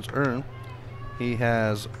those runs earned. He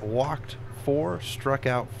has walked 4, struck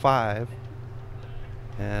out 5,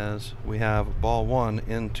 as we have ball 1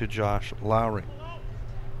 into Josh Lowry.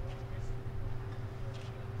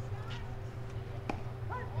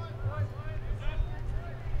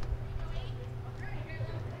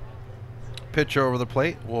 Pitch over the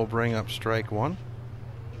plate will bring up strike 1.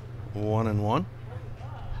 1-1.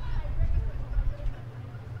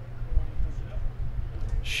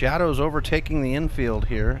 Shadows overtaking the infield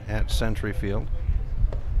here at Century Field,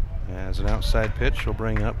 as an outside pitch will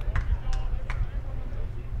bring up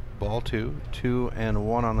ball 2.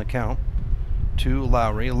 2-1 on the count to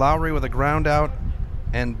Lowry. Lowry with a ground out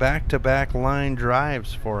and back-to-back line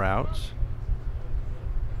drives for outs.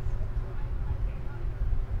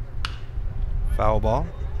 Foul ball.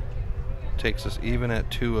 Takes us even at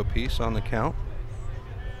 2 apiece on the count.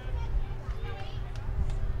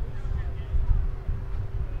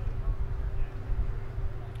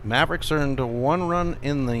 Mavericks earned 1 run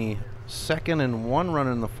in the second and 1 run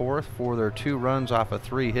in the fourth for their 2 runs off of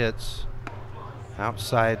 3 hits.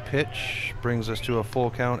 Outside pitch brings us to a full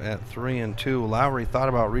count at 3-2. Lowry thought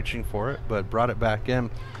about reaching for it, but brought it back in.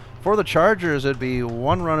 For the Chargers, it'd be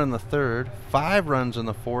 1 run in the third, 5 runs in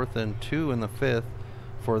the fourth, and 2 in the fifth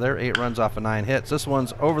for their 8 runs off of 9 hits. This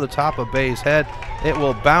one's over the top of Bay's head. It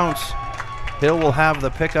will bounce. Hill will have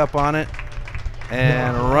the pickup on it,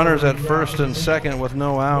 and runners at first and second with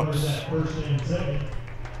no outs.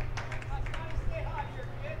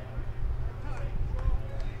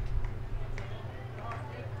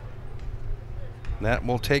 That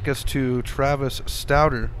will take us to Travis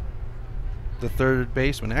Stouter, the third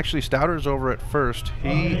baseman. Actually, Stouter's over at first.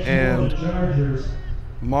 He and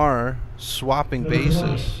Marr swapping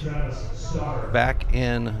bases back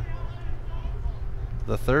in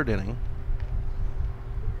the 3rd inning.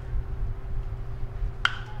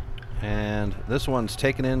 And this one's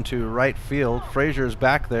taken into right field. Frazier's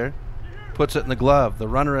back there, puts it in the glove. The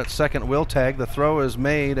runner at second will tag. The throw is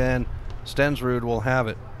made, and Stensrud will have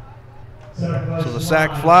it. So the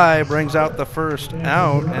sac fly brings out the first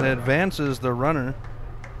out and advances the runner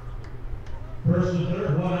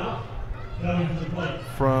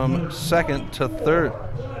from second to third.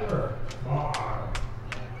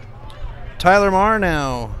 Tyler Marr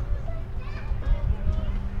now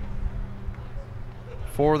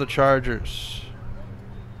for the Chargers.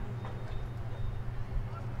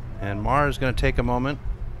 And Marr is going to take a moment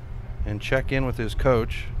and check in with his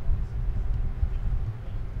coach.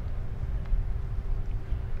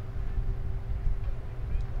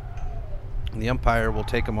 The umpire will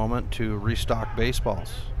take a moment to restock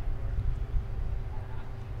baseballs.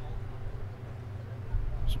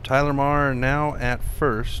 So Tyler Marr now at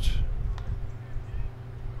first.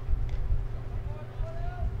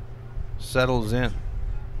 Settles in.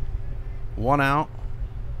 1 out.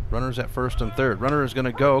 Runners at first and third. Runner is going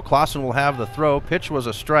to go. Clausen will have the throw. Pitch was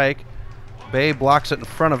a strike. Bay blocks it in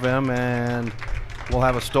front of him, and we'll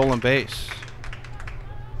have a stolen base.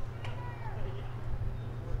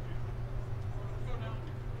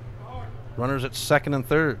 Runners at second and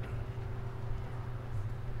third.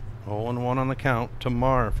 0-1 on the count to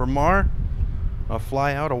Marr. For Marr, a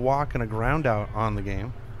fly out, a walk, and a ground out on the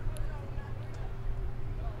game.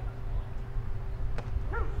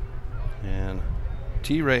 And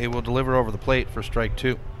T-Ray will deliver over the plate for strike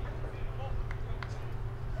 2.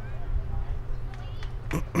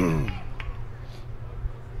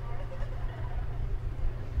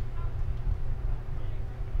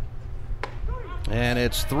 And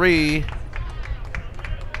it's 3.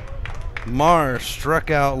 Marr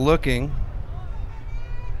struck out looking.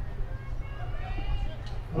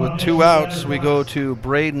 With 2 outs, we go to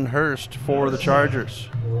Braden Hurst for the Chargers.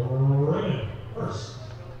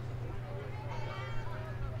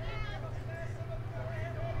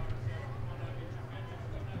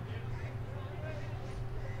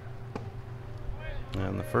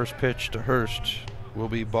 And the first pitch to Hurst will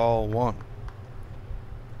be ball 1.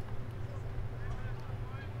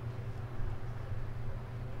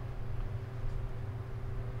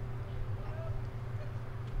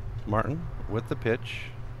 Martin with the pitch.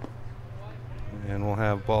 And we'll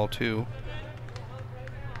have ball 2.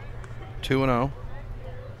 2-0.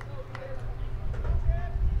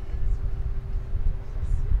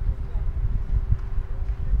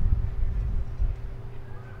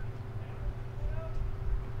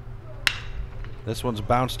 This one's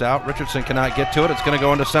bounced out. Richardson cannot get to it. It's going to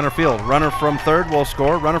go into center field. Runner from third will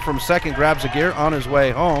score. Runner from second grabs a gear on his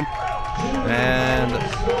way home. And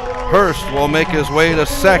Hurst will make his way to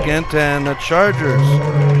second. And the Chargers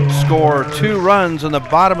score 2 runs in the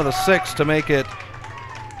bottom of the 6th to make it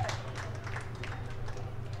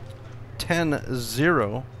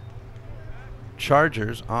 10-0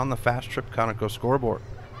 Chargers on the Fast Trip Conoco scoreboard.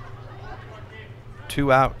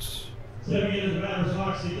 2 outs. Stepping into the batter's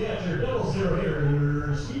box to get your double zero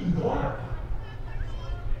hitter, Stephen Clark.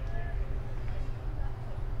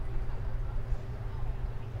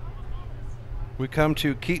 We come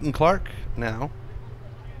to Keaton Clark now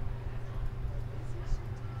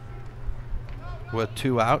with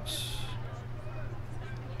 2 outs.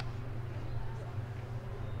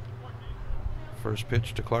 First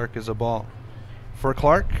pitch to Clark is a ball. For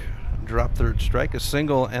Clark, drop third strike, a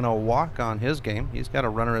single and a walk on his game. He's got a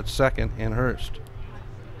runner at second in Hurst.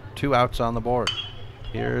 2 outs on the board.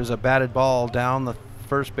 Here's a batted ball down the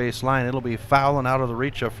first base line. It'll be foul and out of the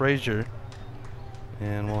reach of Frazier.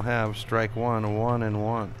 And we'll have strike 1,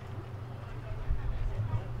 1-1.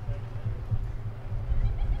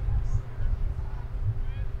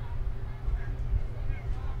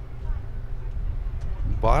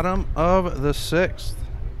 Bottom of the 6th.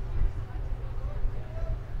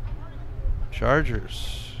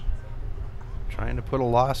 Chargers trying to put a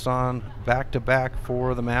loss on back-to-back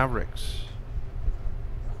for the Mavericks.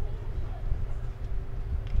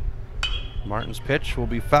 Martin's pitch will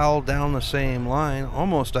be fouled down the same line,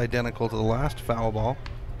 almost identical to the last foul ball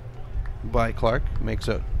by Clark. Makes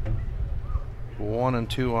it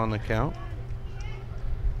 1-2 on the count.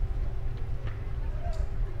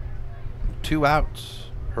 2 outs.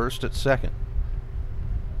 Hurst at second.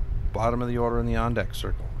 Bottom of the order in the on-deck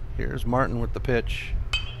circle. Here's Martin with the pitch.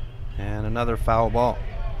 And another foul ball.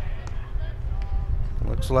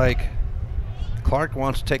 Looks like Clark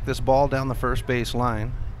wants to take this ball down the first base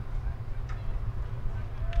line.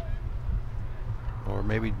 Or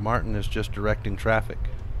maybe Martin is just directing traffic.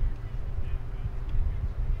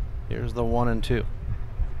 Here's the 1-2.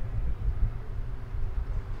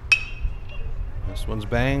 This one's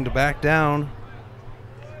banged back down.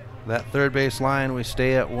 That third base line, we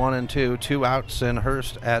stay at 1-2. 2 outs and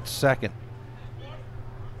Hurst at second.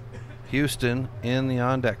 Houston in the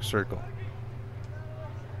on-deck circle.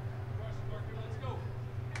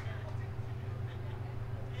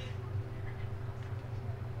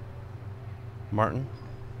 Martin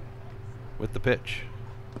with the pitch.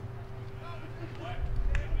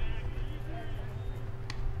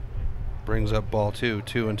 Brings up ball 2,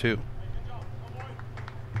 2-2.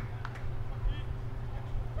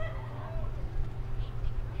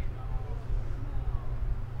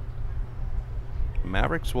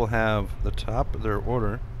 Mavericks will have the top of their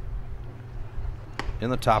order in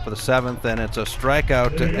the top of the 7th, and it's a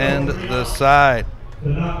strikeout to end the side.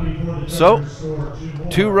 So,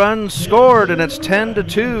 2 runs scored, and it's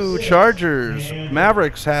 10-2 Chargers.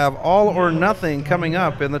 Mavericks have all or nothing coming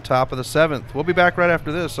up in the top of the 7th. We'll be back right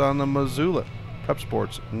after this on the Missoula Prep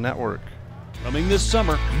Sports Network. Coming this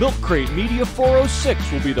summer, Milk Crate Media 406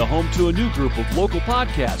 will be the home to a new group of local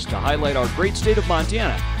podcasts to highlight our great state of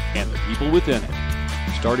Montana and the people within it.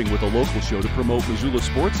 Starting with a local show to promote Missoula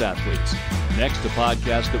sports athletes. Next, a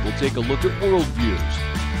podcast that will take a look at worldviews.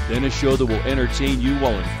 Then a show that will entertain you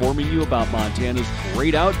while informing you about Montana's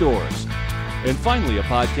great outdoors. And finally, a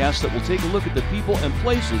podcast that will take a look at the people and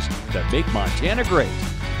places that make Montana great.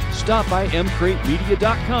 Stop by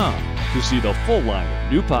mcratemedia.com to see the full line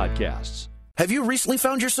of new podcasts. Have you recently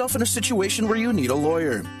found yourself in a situation where you need a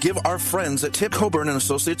lawyer? Give our friends at Tip Coburn &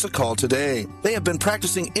 Associates a call today. They have been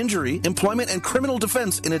practicing injury, employment, and criminal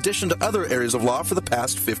defense in addition to other areas of law for the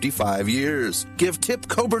past 55 years. Give Tip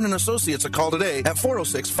Coburn & Associates a call today at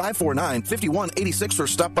 406-549-5186 or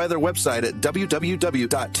stop by their website at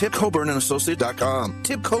www.tipcoburnandassociates.com.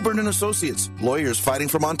 Tip Coburn & Associates, lawyers fighting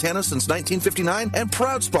for Montana since 1959 and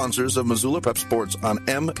proud sponsors of Missoula Prep Sports on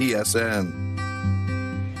MPSN.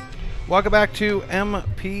 Welcome back to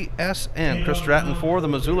MPSN. Chris Stratton for the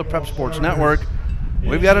Missoula Prep Sports Network.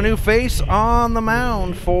 We've got a new face on the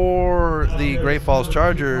mound for the Great Falls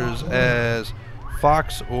Chargers as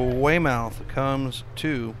Fox Weymouth comes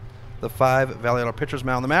to the 5 Valley Auto pitcher's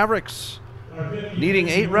mound. The Mavericks needing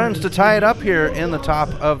 8 runs to tie it up here in the top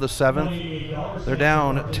of the 7th. They're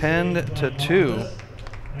down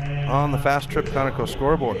 10-2 on the Fast Trip Conoco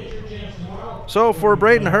scoreboard. So for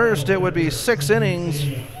Braden Hurst, it would be 6 innings,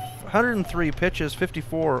 103 pitches,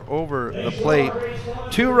 54 over the plate,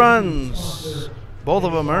 2 runs, both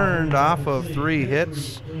of them earned off of 3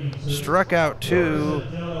 hits, struck out 2,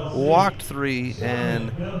 walked 3,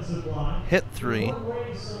 and hit 3.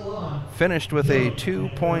 Finished with a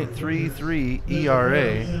 2.33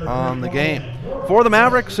 ERA on the game. For the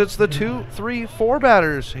Mavericks, it's the 2, 3, 4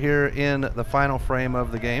 batters here in the final frame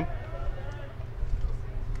of the game.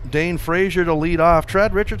 Dane Frazier to lead off.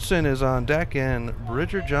 Trad Richardson is on deck, and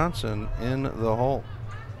Bridger Johnson in the hole.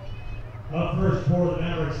 Up first for the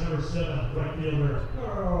Mavericks, number 7, right fielder,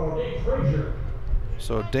 Dane Frazier.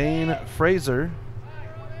 So Dane Frazier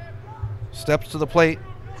steps to the plate,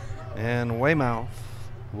 and Weymouth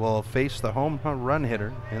will face the home run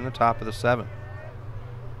hitter in the top of the 7th.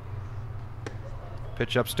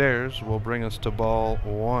 Pitch upstairs will bring us to ball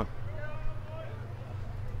 1.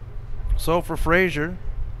 So for Frazier,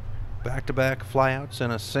 back-to-back flyouts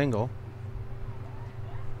and a single.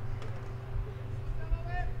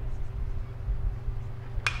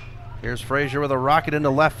 Here's Frazier with a rocket into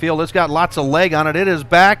left field. It's got lots of leg on it. It is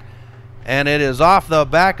back, and it is off the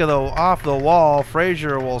back of the wall.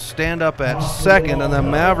 Frazier will stand up at second, and the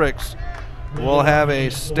Mavericks will have a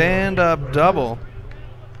stand-up double.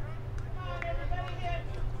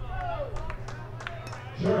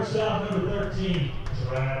 Shortstop number 13,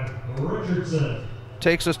 Trad Richardson.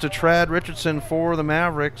 Takes us to Trad Richardson for the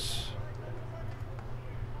Mavericks.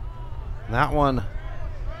 That one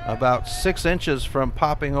about 6 inches from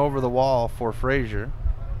popping over the wall for Frazier.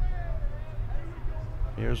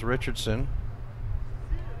 Here's Richardson.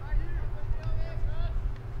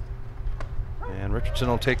 And Richardson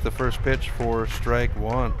will take the first pitch for strike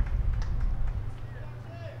 1.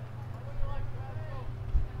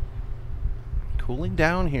 Cooling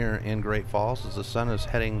down here in Great Falls as the sun is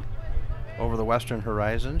heading over the western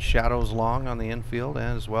horizon. Shadows long on the infield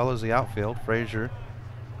as well as the outfield. Frazier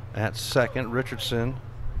at second. Richardson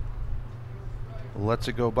lets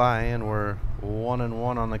it go by, and we're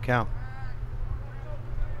 1-1 on the count.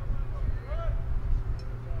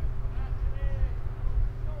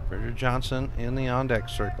 Bridger Johnson in the on-deck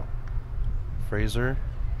circle. Frazier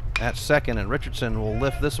at second, and Richardson will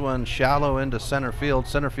lift this one shallow into center field.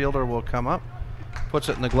 Center fielder will come up, puts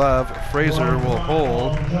it in the glove. Frazier will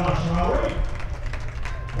hold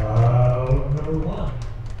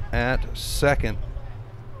at second.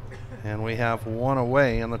 And we have 1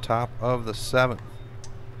 away in the top of the 7th.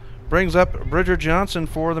 Brings up Bridger Johnson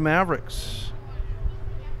for the Mavericks.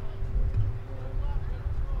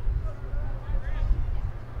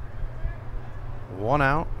 One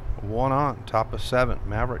out, 1 on, top of 7.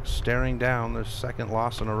 Mavericks staring down their 2nd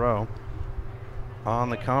loss in a row on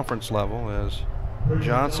the conference level as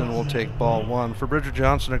Johnson will take ball 1. For Bridger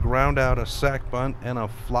Johnson, a ground out, a sac bunt, and a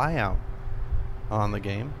fly out on the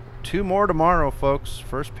game. 2 more tomorrow, folks.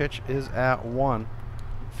 First pitch is at 1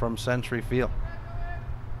 from Century Field.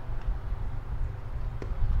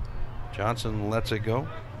 Johnson lets it go,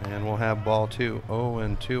 and we'll have ball 2.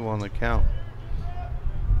 0-2 on the count.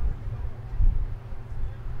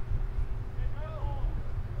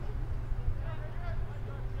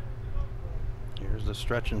 Here's the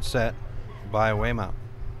stretch and set by Weymouth.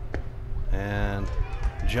 And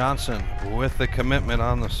Johnson with the commitment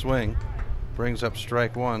on the swing. Brings up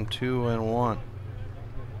strike 1, 2-1.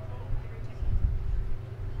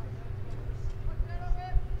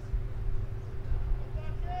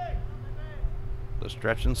 The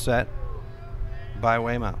stretch and set by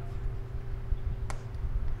Weymouth.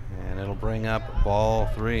 And it'll bring up ball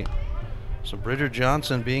 3. So Bridger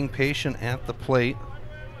Johnson being patient at the plate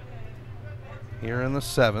here in the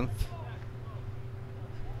 7th.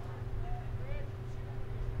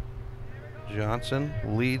 Johnson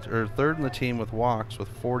leads, or 3rd in the team with walks with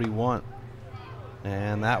 41,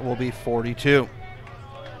 and that will be 42.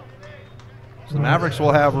 So the Mavericks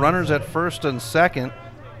will have runners at 1st and 2nd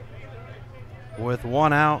with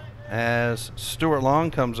 1 out as Stuart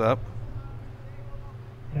Long comes up.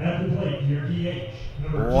 At the plate, your DH,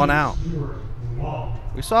 number 1 2, out. Stuart Long.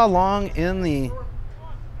 We saw Long in the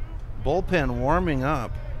bullpen warming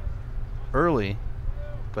up early,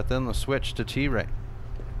 but then the switch to T-Ray.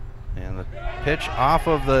 And the pitch off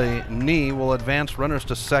of the knee will advance runners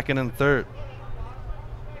to 2nd and 3rd.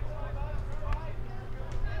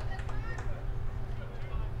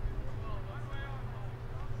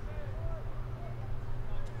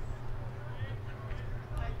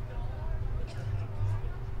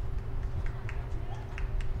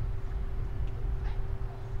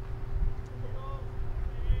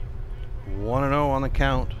 One and 0 on the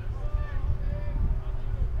count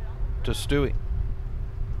to Stewie.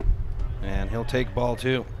 And he'll take ball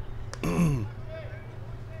 2. So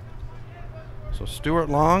Stuart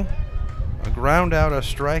Long, a ground out, a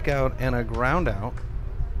strikeout, and a ground out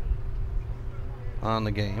on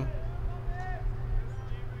the game.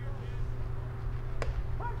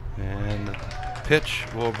 And pitch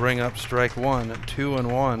will bring up strike one,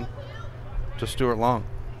 2-1 to Stuart Long.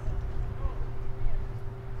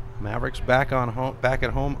 Mavericks back at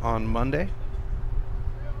home on Monday.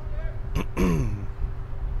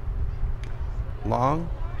 Long,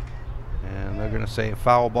 and they're going to say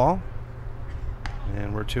foul ball,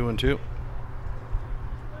 and we're 2-2.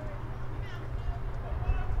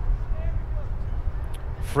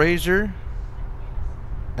 Frazier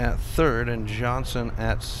at third and Johnson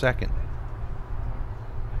at second.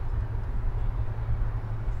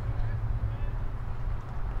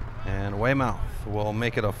 And Weymouth will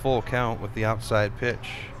make it a full count with the outside pitch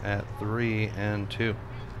at 3-2.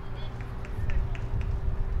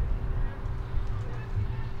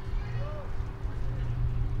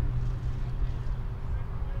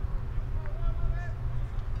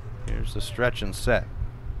 Here's the stretch and set.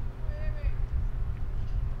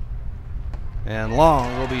 And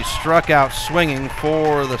Long will be struck out swinging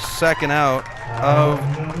for the second out of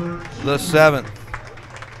the seventh.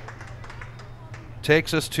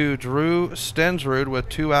 Takes us to Drew Stensrud with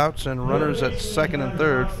 2 outs and runners at second and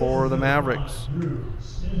third for the Mavericks.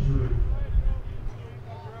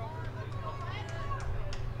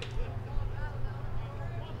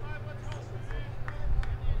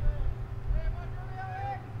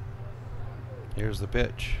 Here's the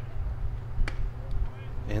pitch.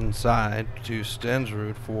 Inside to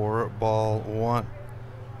Stensrud for ball 1.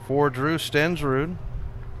 For Drew Stensrud,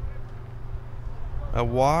 a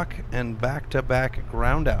walk and back-to-back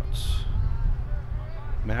groundouts.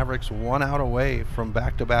 Mavericks 1 out away from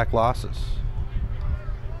back-to-back losses.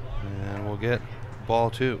 And we'll get ball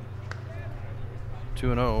 2.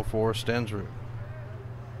 2-0 for Stensrud.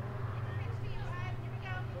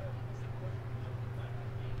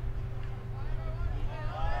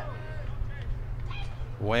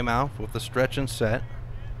 Weymouth with the stretch and set.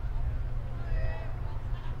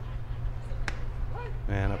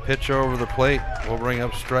 And a pitch over the plate will bring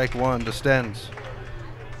up strike one to Stens.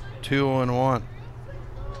 2-1.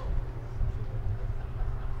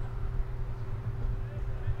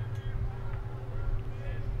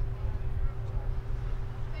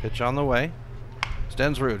 Pitch on the way.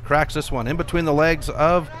 Stensrud cracks this one in between the legs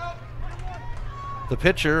of the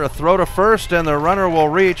pitcher. A throw to first and the runner will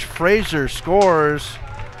reach. Frazier scores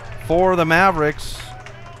for the Mavericks.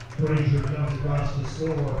 Frazier comes across the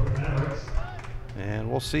score for the Mavericks. And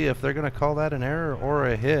we'll see if they're going to call that an error or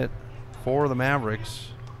a hit for the Mavericks.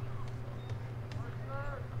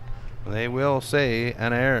 They will say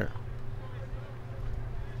an error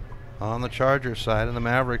on the Chargers side, and the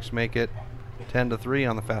Mavericks make it 10-3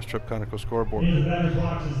 on the Fast Trip Conoco scoreboard. In the batter's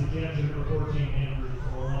box is the catcher, number 14, Andrew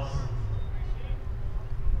Lawson.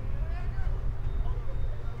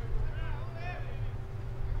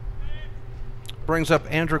 Brings up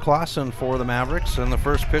Andrew Clausen for the Mavericks, and the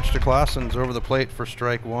first pitch to Clausen's over the plate for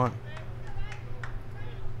strike one.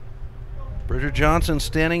 Bridger Johnson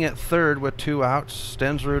standing at third with 2 outs.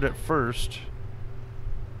 Stensrud at first.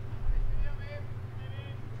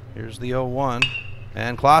 Here's the 0-1.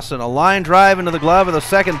 And Clausen, a line drive into the glove of the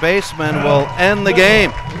second baseman will end the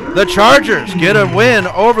game. The Chargers get a win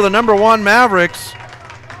over the number 1 Mavericks,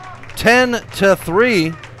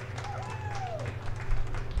 10-3.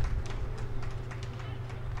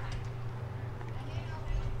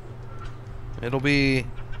 It'll be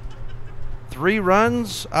 3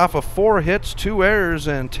 runs off of 4 hits, 2 errors,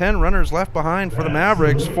 and 10 runners left behind for the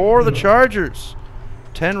Mavericks. For the Chargers,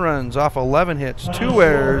 10 runs off 11 hits, 2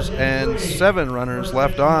 errors, and 7 runners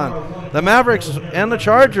left on. The Mavericks and the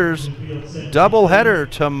Chargers doubleheader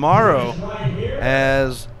tomorrow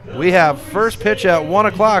as we have first pitch at 1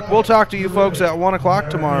 o'clock. We'll talk to you folks at 1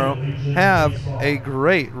 o'clock tomorrow. Have a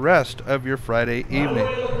great rest of your Friday evening.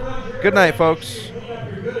 Good night, folks.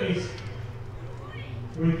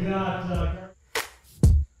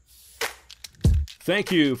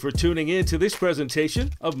 Thank you for tuning in to this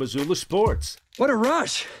presentation of Missoula Sports. What a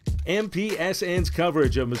rush! MPSN's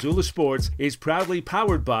coverage of Missoula Sports is proudly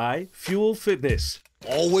powered by Fuel Fitness.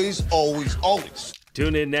 Always, always, always.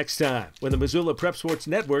 Tune in next time when the Missoula Prep Sports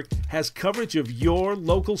Network has coverage of your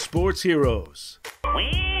local sports heroes.